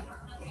 Yeah.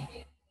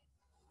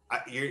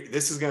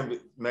 This is going to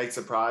make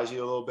surprise you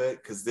a little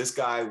bit because this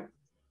guy,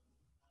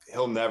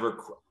 he'll never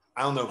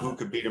I don't know who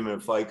could beat him in a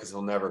fight because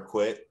he'll never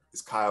quit.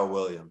 It's Kyle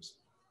Williams.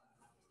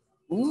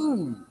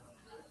 Ooh.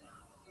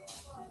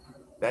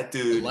 That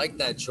dude. I like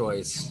that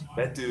choice.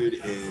 That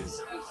dude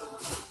is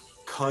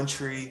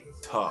country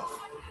tough.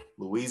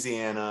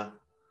 Louisiana.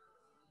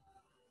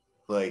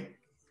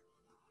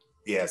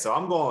 Yeah, so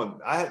I'm going.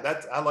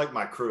 I like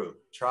my crew.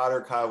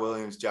 Trotter, Kyle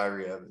Williams,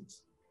 Jairi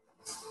Evans.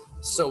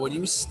 So when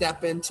you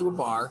step into a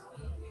bar,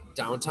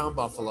 downtown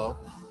Buffalo,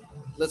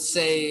 let's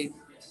say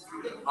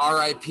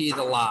R.I.P.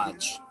 the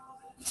Lodge.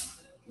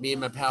 Me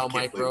and my pal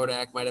Mike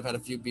Rodak might have had a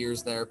few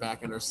beers there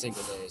back in our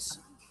single days.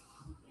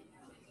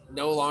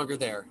 No longer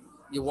there.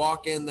 You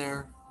walk in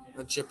there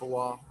on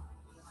Chippewa.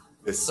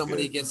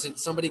 Somebody gets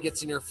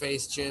in your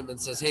face, Jim, and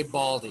says, "Hey,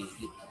 Baldy,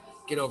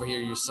 get over here,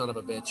 you son of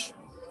a bitch.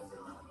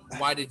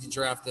 Why did you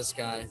draft this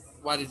guy?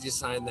 Why did you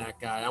sign that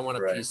guy? I want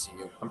a piece of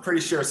you." I'm pretty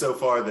sure so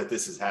far that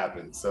this has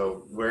happened.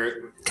 So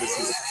this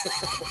is.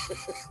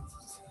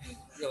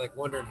 You're like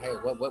wondering, hey,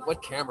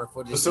 what camera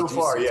footage? So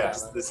far,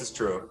 yes, this is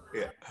true.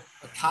 Yeah.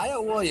 But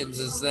Kyle Williams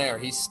is there.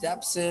 He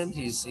steps in.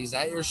 He's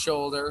at your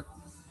shoulder.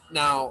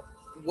 Now,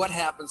 what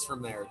happens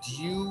from there? Do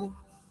you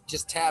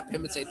just tap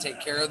him and say, "Take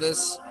care of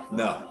this"?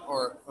 No.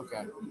 Or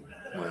okay.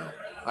 No,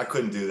 I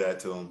couldn't do that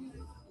to him.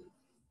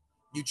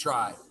 You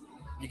try.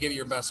 You give it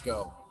your best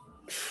go.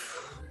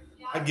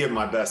 I'd give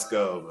my best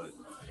go,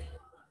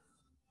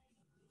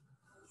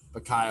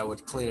 but Kyle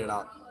would clean it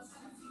up.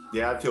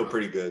 Yeah, I'd feel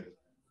pretty good.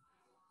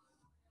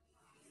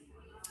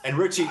 And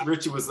Richie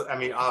was, I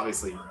mean,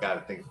 obviously you got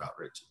to think about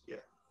Richie. Yeah.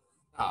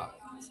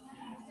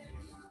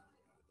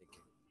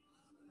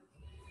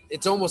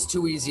 It's almost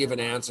too easy of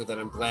an answer that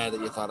I'm glad that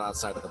you thought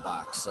outside of the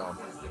box. So,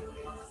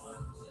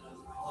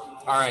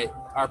 all right,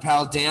 our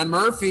pal Dan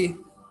Murphy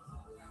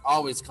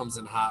always comes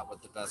in hot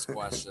with the best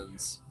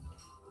questions.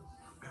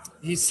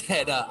 He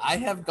said, I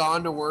have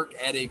gone to work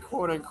at a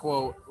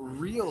quote-unquote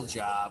real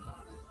job,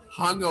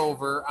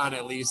 hungover on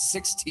at least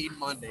 16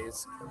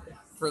 Mondays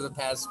for the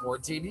past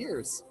 14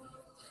 years.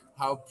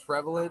 How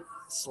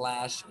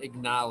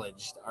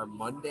prevalent/acknowledged are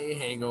Monday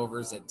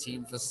hangovers at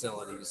team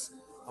facilities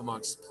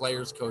amongst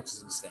players,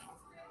 coaches, and staff?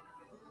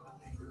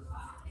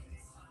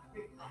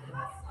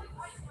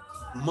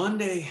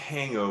 Monday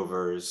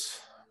hangovers,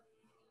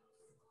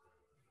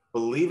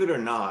 believe it or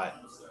not,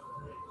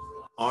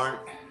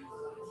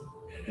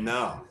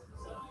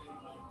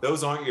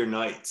 those aren't your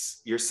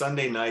nights. Your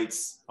Sunday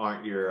nights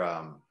aren't your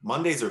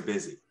Mondays are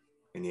busy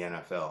in the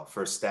NFL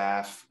for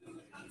staff,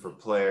 for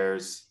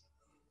players.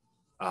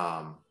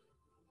 I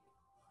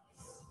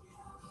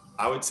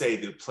would say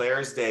the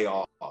players' day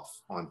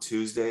off on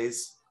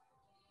Tuesdays,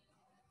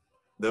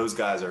 those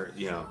guys are,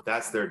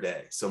 that's their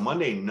day. So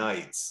Monday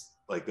nights,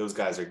 like those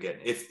guys are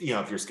getting, if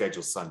your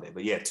schedule's Sunday.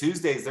 But yeah,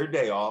 Tuesdays, their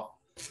day off.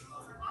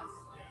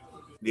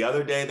 The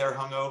other day they're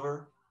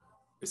hungover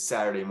is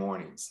Saturday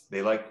mornings.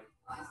 They like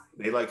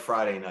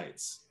Friday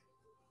nights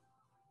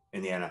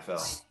in the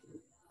NFL.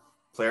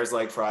 Players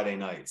like Friday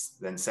nights.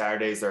 Then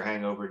Saturday's their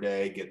hangover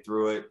day, get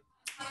through it.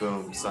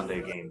 Boom,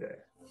 Sunday game day.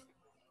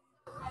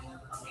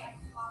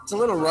 It's a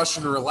little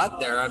Russian roulette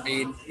there. I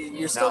mean,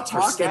 you're still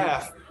talking.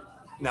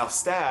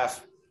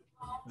 Staff,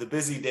 the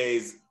busy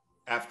days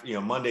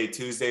after, Monday,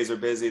 Tuesdays are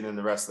busy, and then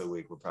the rest of the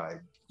week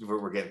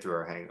we're getting through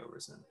our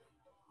hangovers.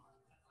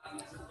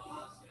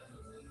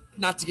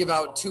 Not to give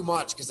out too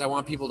much because I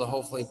want people to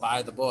hopefully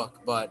buy the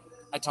book, but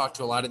I talked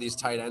to a lot of these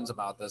tight ends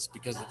about this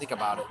because I think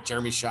about it.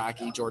 Jeremy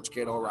Shockey, George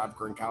Kittle, Rob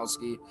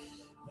Gronkowski,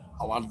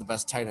 a lot of the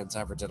best tight ends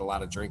ever did a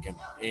lot of drinking.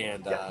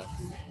 And I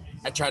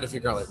tried to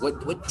figure out,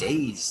 what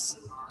days,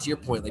 to your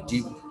point, would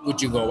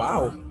you go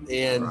out?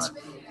 And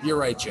you're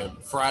right, Jim.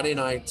 Friday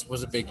night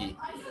was a biggie.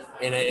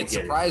 And it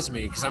surprised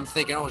me because I'm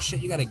thinking, oh,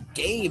 shit, you got a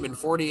game in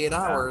 48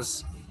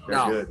 hours.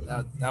 Good.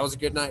 That was a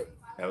good night.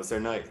 That was their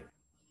night.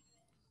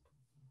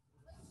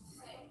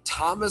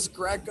 Thomas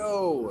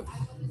Greco,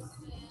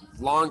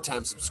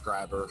 longtime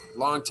subscriber,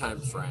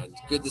 longtime friend.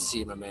 Good to see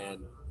you, my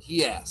man.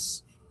 He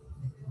asks,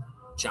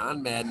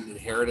 John Madden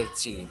inherited a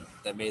team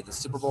that made the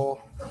Super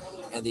Bowl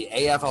and the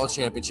AFL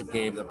Championship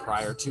game the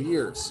prior 2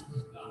 years.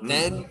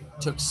 then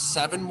took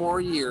 7 more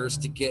years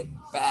to get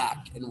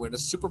back and win a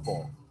Super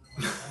Bowl.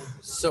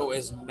 So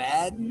is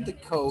Madden the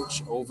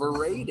coach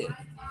overrated,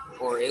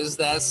 or is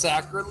that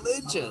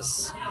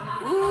sacrilegious?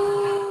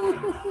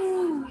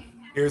 Ooh.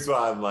 Here's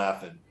why I'm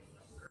laughing.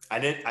 I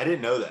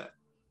didn't know that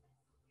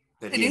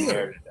he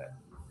inherited that.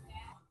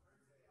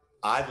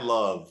 I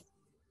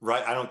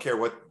don't care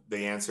what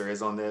the answer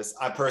is on this.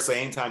 I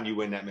personally, anytime you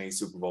win that many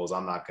Super Bowls,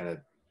 I'm not going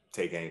to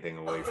take anything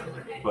away from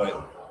it.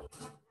 But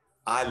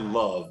I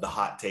love the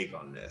hot take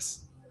on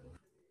this.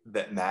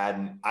 That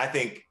Madden, I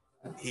think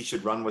he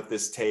should run with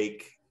this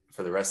take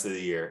for the rest of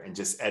the year and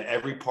just at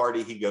every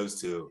party he goes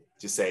to,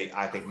 just say,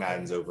 I think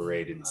Madden's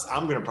overrated.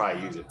 I'm going to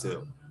probably use it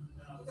too.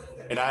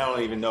 And I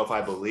don't even know if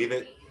I believe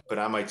it, but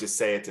I might just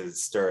say it to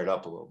stir it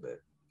up a little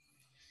bit.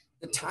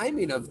 The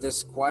timing of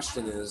this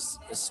question is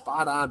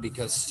spot on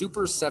because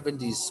Super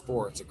 70s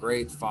Sports, a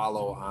great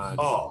follow on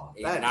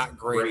a not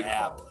great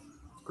app. Follow.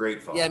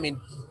 Great follow. Yeah, I mean,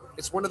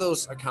 it's one of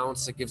those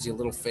accounts that gives you a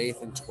little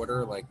faith in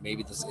Twitter. Like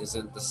maybe this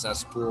isn't the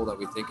cesspool that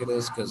we think it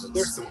is because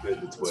there's some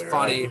good to Twitter. It's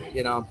funny,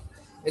 you know.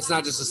 It's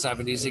not just the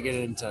 70s. You get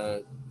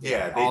into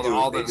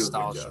all the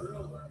nostalgia.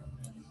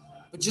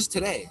 But just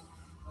today,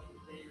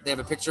 they have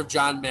a picture of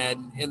John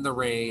Madden in the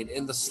rain,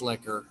 in the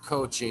slicker,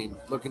 coaching,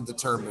 looking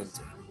determined.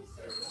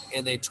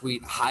 And they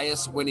tweet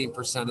highest winning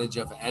percentage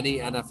of any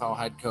NFL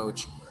head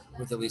coach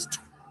with at least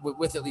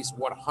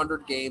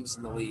 100 games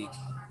in the league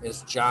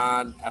is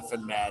John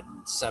effing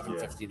Madden,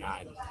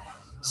 759. Yeah.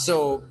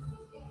 So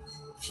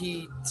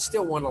he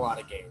still won a lot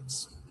of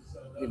games,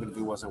 even if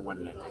he wasn't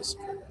winning it,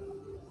 basically.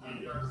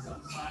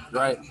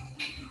 Right?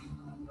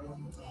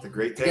 It's a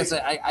great take.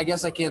 I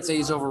guess I can't say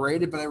he's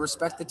overrated, but I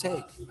respect the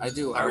take. I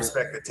do. I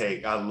respect the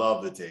take. I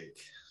love the take.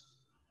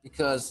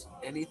 Because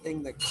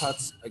anything that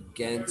cuts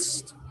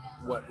against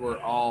what we're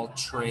all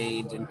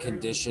trained and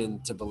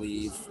conditioned to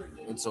believe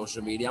in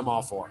social media, I'm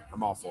all for.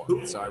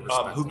 So I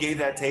respect. Who gave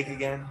that take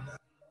again?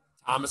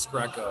 Thomas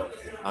Greco.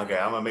 Okay,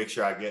 I'm gonna make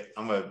sure I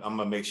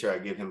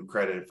give him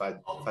credit if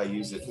I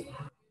use it.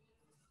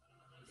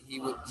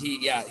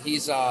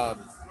 He's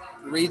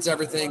reads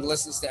everything,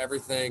 listens to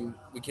everything.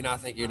 We cannot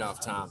thank you enough,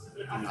 Tom.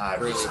 I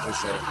really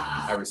appreciate it.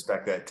 I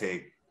respect that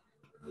take.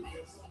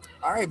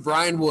 All right,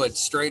 Brian Wood,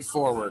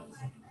 straightforward.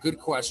 Good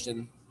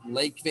question.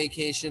 Lake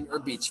vacation or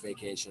beach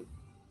vacation?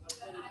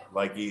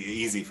 Like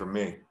easy for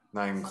me.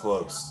 Not even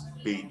close.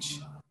 Beach.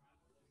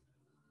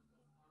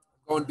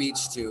 Going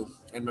beach too,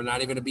 and I'm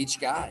not even a beach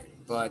guy,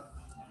 but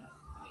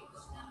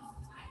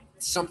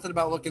something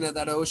about looking at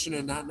that ocean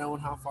and not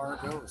knowing how far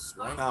it goes,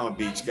 right? I'm a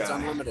beach guy. It's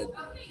unlimited.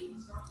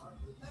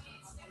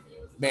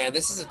 Man,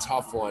 this is a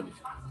tough one.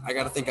 I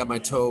got to think on my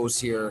toes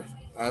here,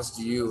 as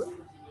do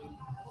you.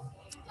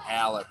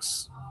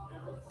 Alex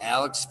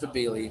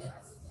Fabili,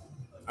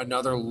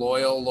 another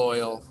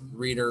loyal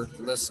reader,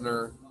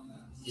 listener.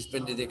 He's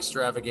been to the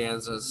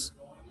extravaganzas.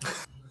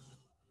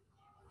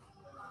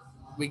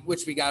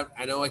 Which we got.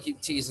 I know I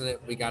keep teasing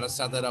it. We got to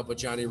set that up with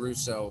Johnny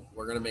Russo.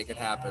 We're going to make it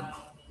happen.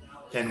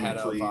 Ahead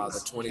of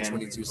the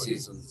 2022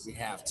 season. We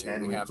have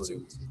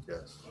to.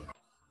 Yes.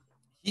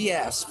 He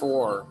asked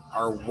for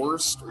our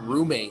worst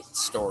roommate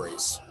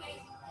stories.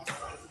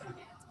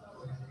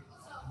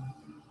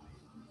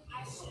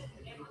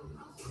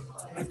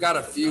 I've got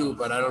a few,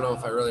 but I don't know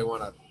if I really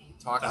want to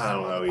talk about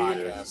it on the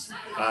podcast.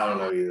 I don't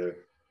know either.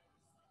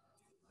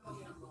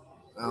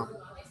 Well,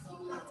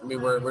 I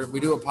mean, we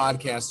do a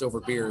podcast over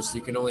beer, so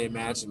you can only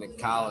imagine in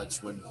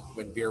college when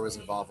beer was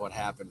involved what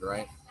happened,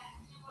 right?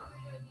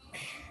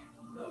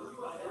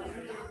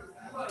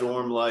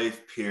 Dorm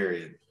life,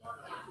 period.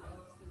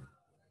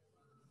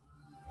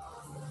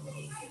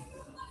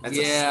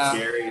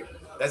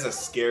 That's a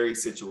scary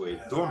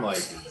situation. Dorm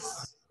life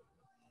is.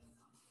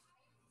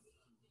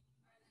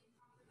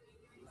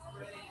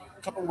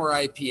 A couple more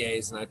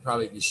IPAs, and I'd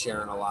probably be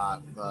sharing a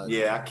lot. But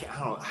yeah,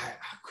 I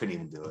couldn't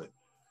even do it.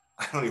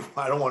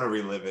 I don't want to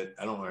relive it.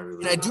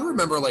 And I do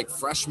remember like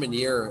freshman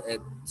year.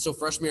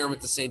 Freshman year I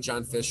went to St.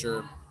 John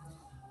Fisher,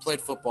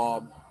 played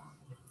football,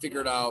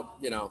 figured out,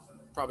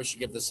 probably should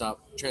give this up,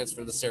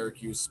 transferred to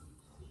Syracuse,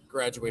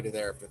 graduated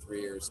there after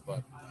 3 years.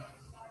 But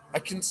I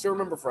can still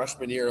remember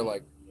freshman year, I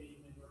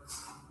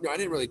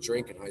didn't really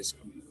drink in high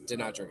school. Did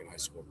not drink in high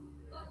school.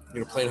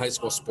 Playing high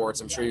school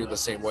sports, I'm sure you're the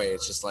same way.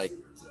 It's just like,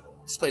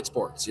 just played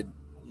sports.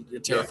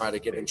 You're terrified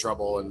of getting in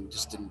trouble and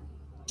just didn't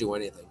do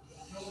anything.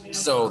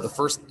 So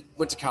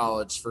went to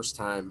college, first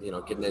time,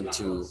 getting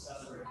into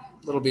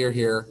a little beer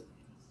here,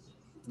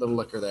 a little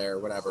liquor there,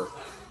 whatever.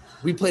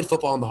 We played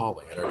football in the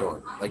hallway at our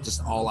dorm,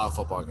 just all out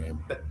football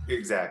game.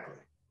 Exactly.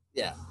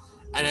 Yeah.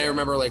 And I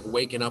remember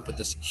waking up with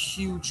this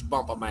huge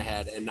bump on my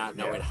head and not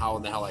knowing how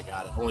in the hell I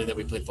got it, only that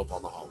we played football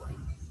in the hallway.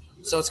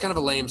 So it's kind of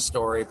a lame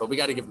story, but we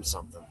got to give him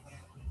something.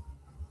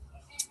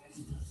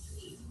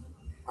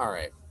 All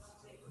right.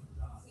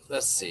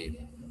 Let's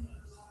see.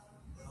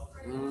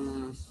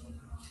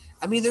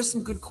 I mean, there's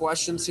some good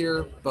questions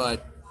here,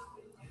 but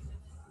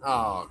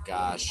oh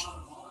gosh.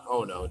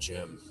 Oh no,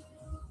 Jim.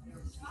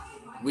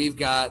 We've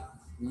got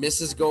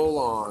Mrs. Go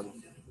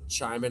Long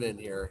chiming in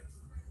here.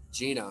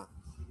 Gina,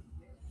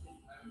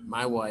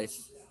 my wife,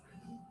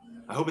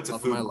 I hope it's a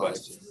Love of my food life.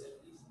 question.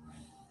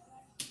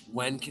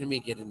 When can we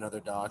get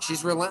another dog?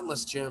 She's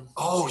relentless, Jim.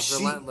 Oh, she's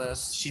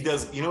relentless. She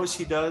does. You know what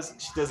she does?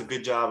 She does a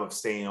good job of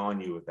staying on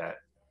you with that.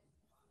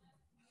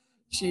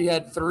 She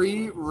had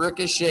 3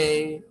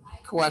 ricochet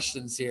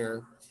questions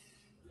here.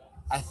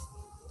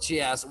 She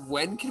asked,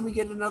 when can we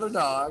get another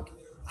dog?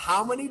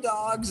 How many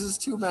dogs is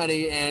too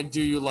many? And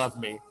do you love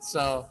me?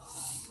 So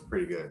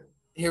Pretty good.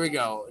 here we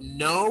go.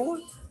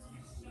 No,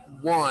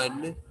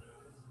 1.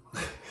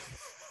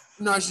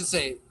 No, I should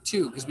say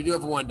 2, because we do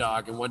have 1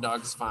 dog, and 1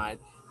 dog is fine.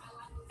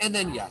 And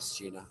then yes,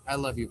 Gina, I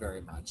love you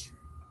very much.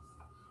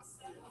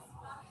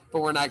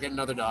 But we're not getting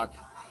another dog.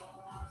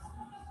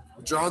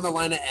 We're drawing the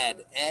line at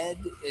Ed. Ed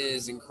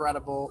is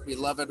incredible. We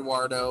love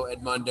Eduardo,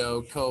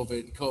 Edmundo,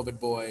 COVID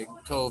boy,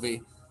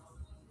 Covey.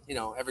 You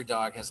know, every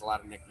dog has a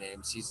lot of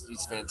nicknames.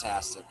 He's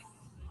fantastic.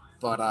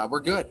 But we're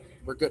good.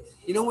 We're good.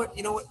 You know what?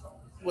 You know what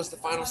was the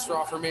final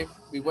straw for me?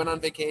 We went on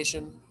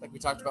vacation, like we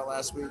talked about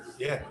last week.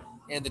 Yeah.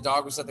 And the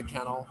dog was at the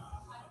kennel.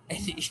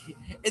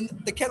 And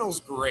the kennel's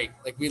great.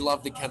 Like, we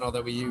love the kennel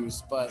that we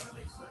use. But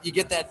you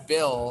get that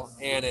bill,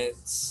 and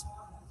it's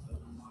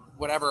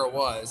whatever it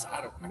was.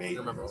 I don't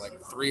remember, like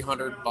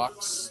 $300,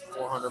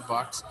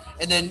 $400.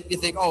 And then you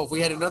think, oh, if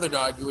we had another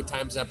dog, you would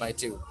times that by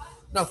 2.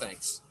 No,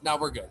 thanks. No,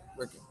 we're good.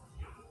 We're good.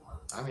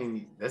 I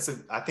mean,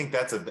 I think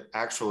that's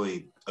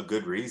actually a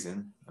good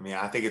reason. I mean,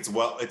 I think it's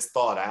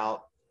thought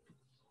out.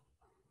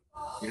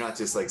 You're not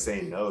just like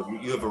saying no.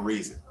 You have a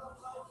reason.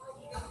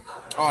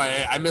 Oh,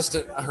 I missed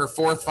it. Her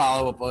 4th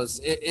follow-up was,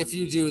 if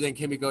you do, then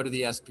can we go to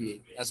the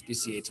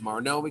SPCA tomorrow?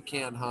 No, we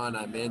can't, hon.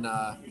 I'm in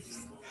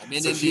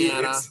so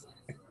Indiana.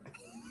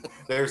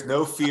 There's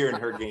no fear in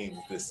her game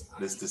with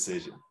this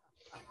decision.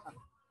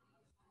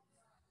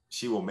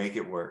 She will make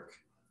it work.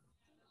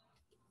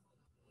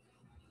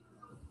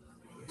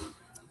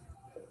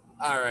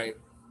 All right.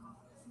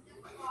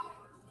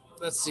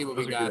 Let's see what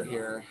we got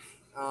here.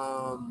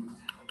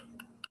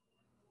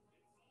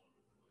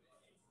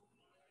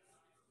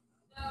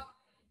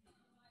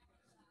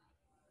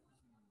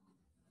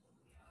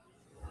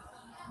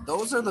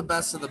 Those are the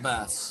best of the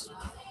best.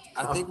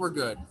 I think we're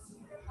good.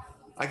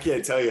 I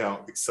can't tell you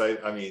how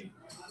excited. I mean,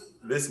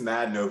 this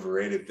Madden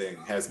overrated thing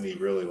has me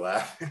really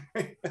laughing.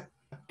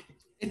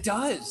 It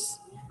does.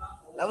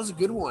 That was a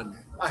good one.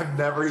 I've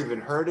never even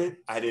heard it.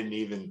 I didn't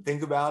even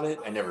think about it.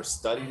 I never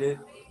studied it.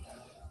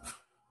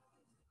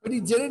 But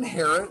he did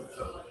inherit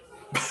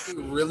a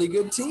really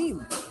good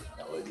team.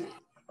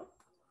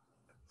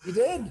 He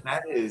did.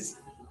 That is,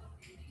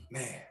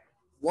 man.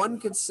 One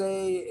could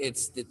say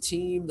it's the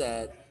team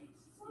that,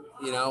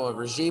 you know, a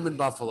regime in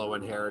Buffalo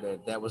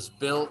inherited that was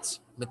built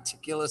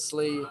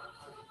meticulously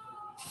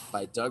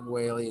by Doug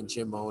Whaley and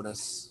Jim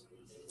Otis.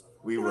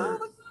 We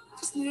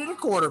just needed a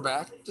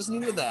quarterback. Just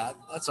needed that.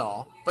 That's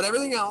all. But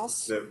everything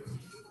else.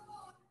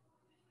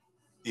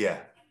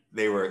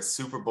 They were a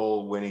Super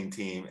Bowl winning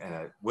team.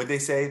 And would they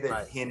say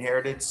that he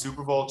inherited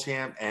Super Bowl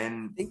champ?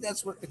 And I think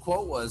that's what the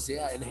quote was.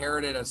 Yeah,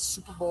 inherited a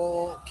Super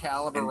Bowl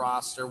caliber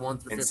roster, 1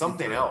 through 53. And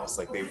something else,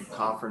 like they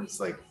conference,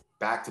 like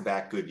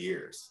back-to-back good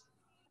years.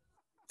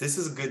 This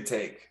is a good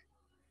take.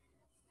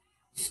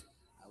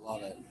 I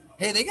love it.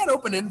 Hey, they got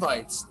open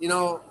invites. You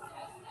know,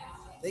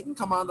 they can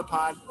come on the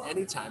pod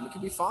anytime. It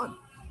can be fun.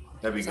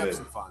 That'd be good. Have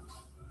some fun.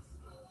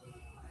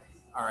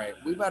 All right,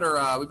 we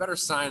better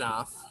sign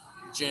off,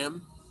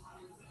 Jim.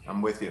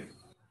 I'm with you.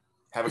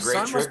 Have a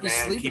great trip,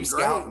 man. Keep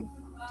scouting.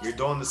 You're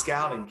doing the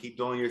scouting. Keep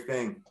doing your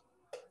thing.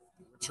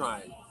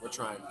 We're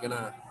trying.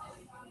 Gonna,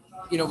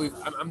 you know,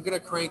 I'm gonna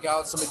crank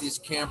out some of these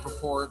camp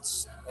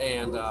reports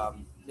and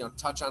you know,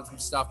 touch on some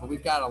stuff. But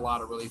we've got a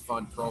lot of really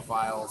fun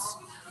profiles,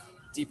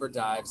 deeper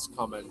dives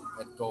coming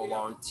at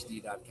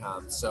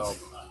golongtd.com. So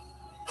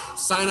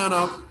sign on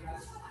up.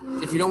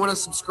 If you don't want to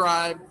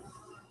subscribe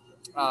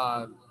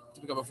to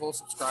become a full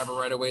subscriber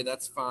right away,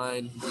 that's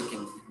fine. You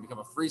can become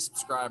a free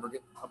subscriber,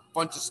 get a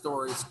bunch of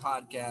stories,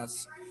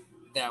 podcasts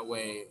that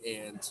way,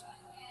 and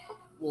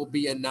we'll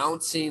be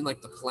announcing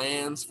like the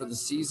plans for the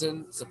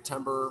season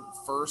September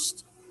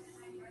 1st.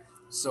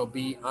 So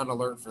be on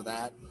alert for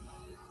that.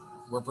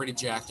 We're pretty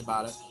jacked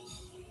about it.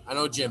 I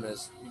know Jim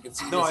is. You can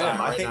see this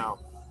right now.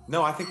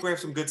 No, I think we have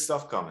some good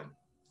stuff coming.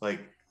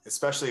 Like,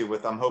 especially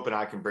with, I'm hoping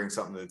I can bring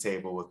something to the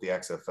table with the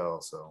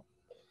XFL. So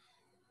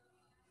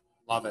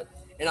love it.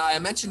 And I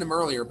mentioned him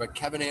earlier, but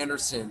Kevin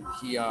Anderson,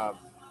 he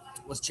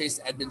was Chase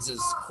Edmonds'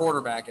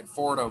 quarterback at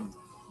Fordham.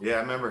 Yeah, I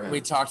remember him. We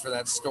talked for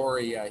that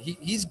story.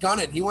 He's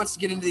gunning. He wants to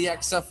get into the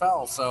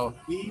XFL. So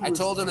I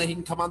told him that he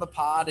can come on the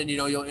pod and, you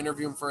know, you'll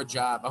interview him for a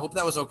job. I hope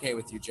that was okay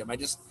with you, Jim. I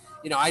just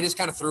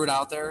kind of threw it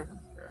out there.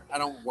 I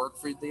don't work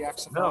for the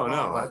XFL.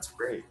 No, that's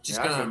great.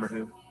 I remember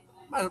him.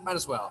 Might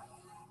as well.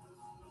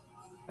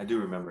 I do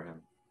remember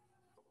him.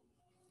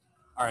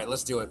 All right,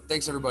 let's do it.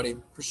 Thanks, everybody.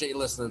 Appreciate you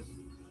listening.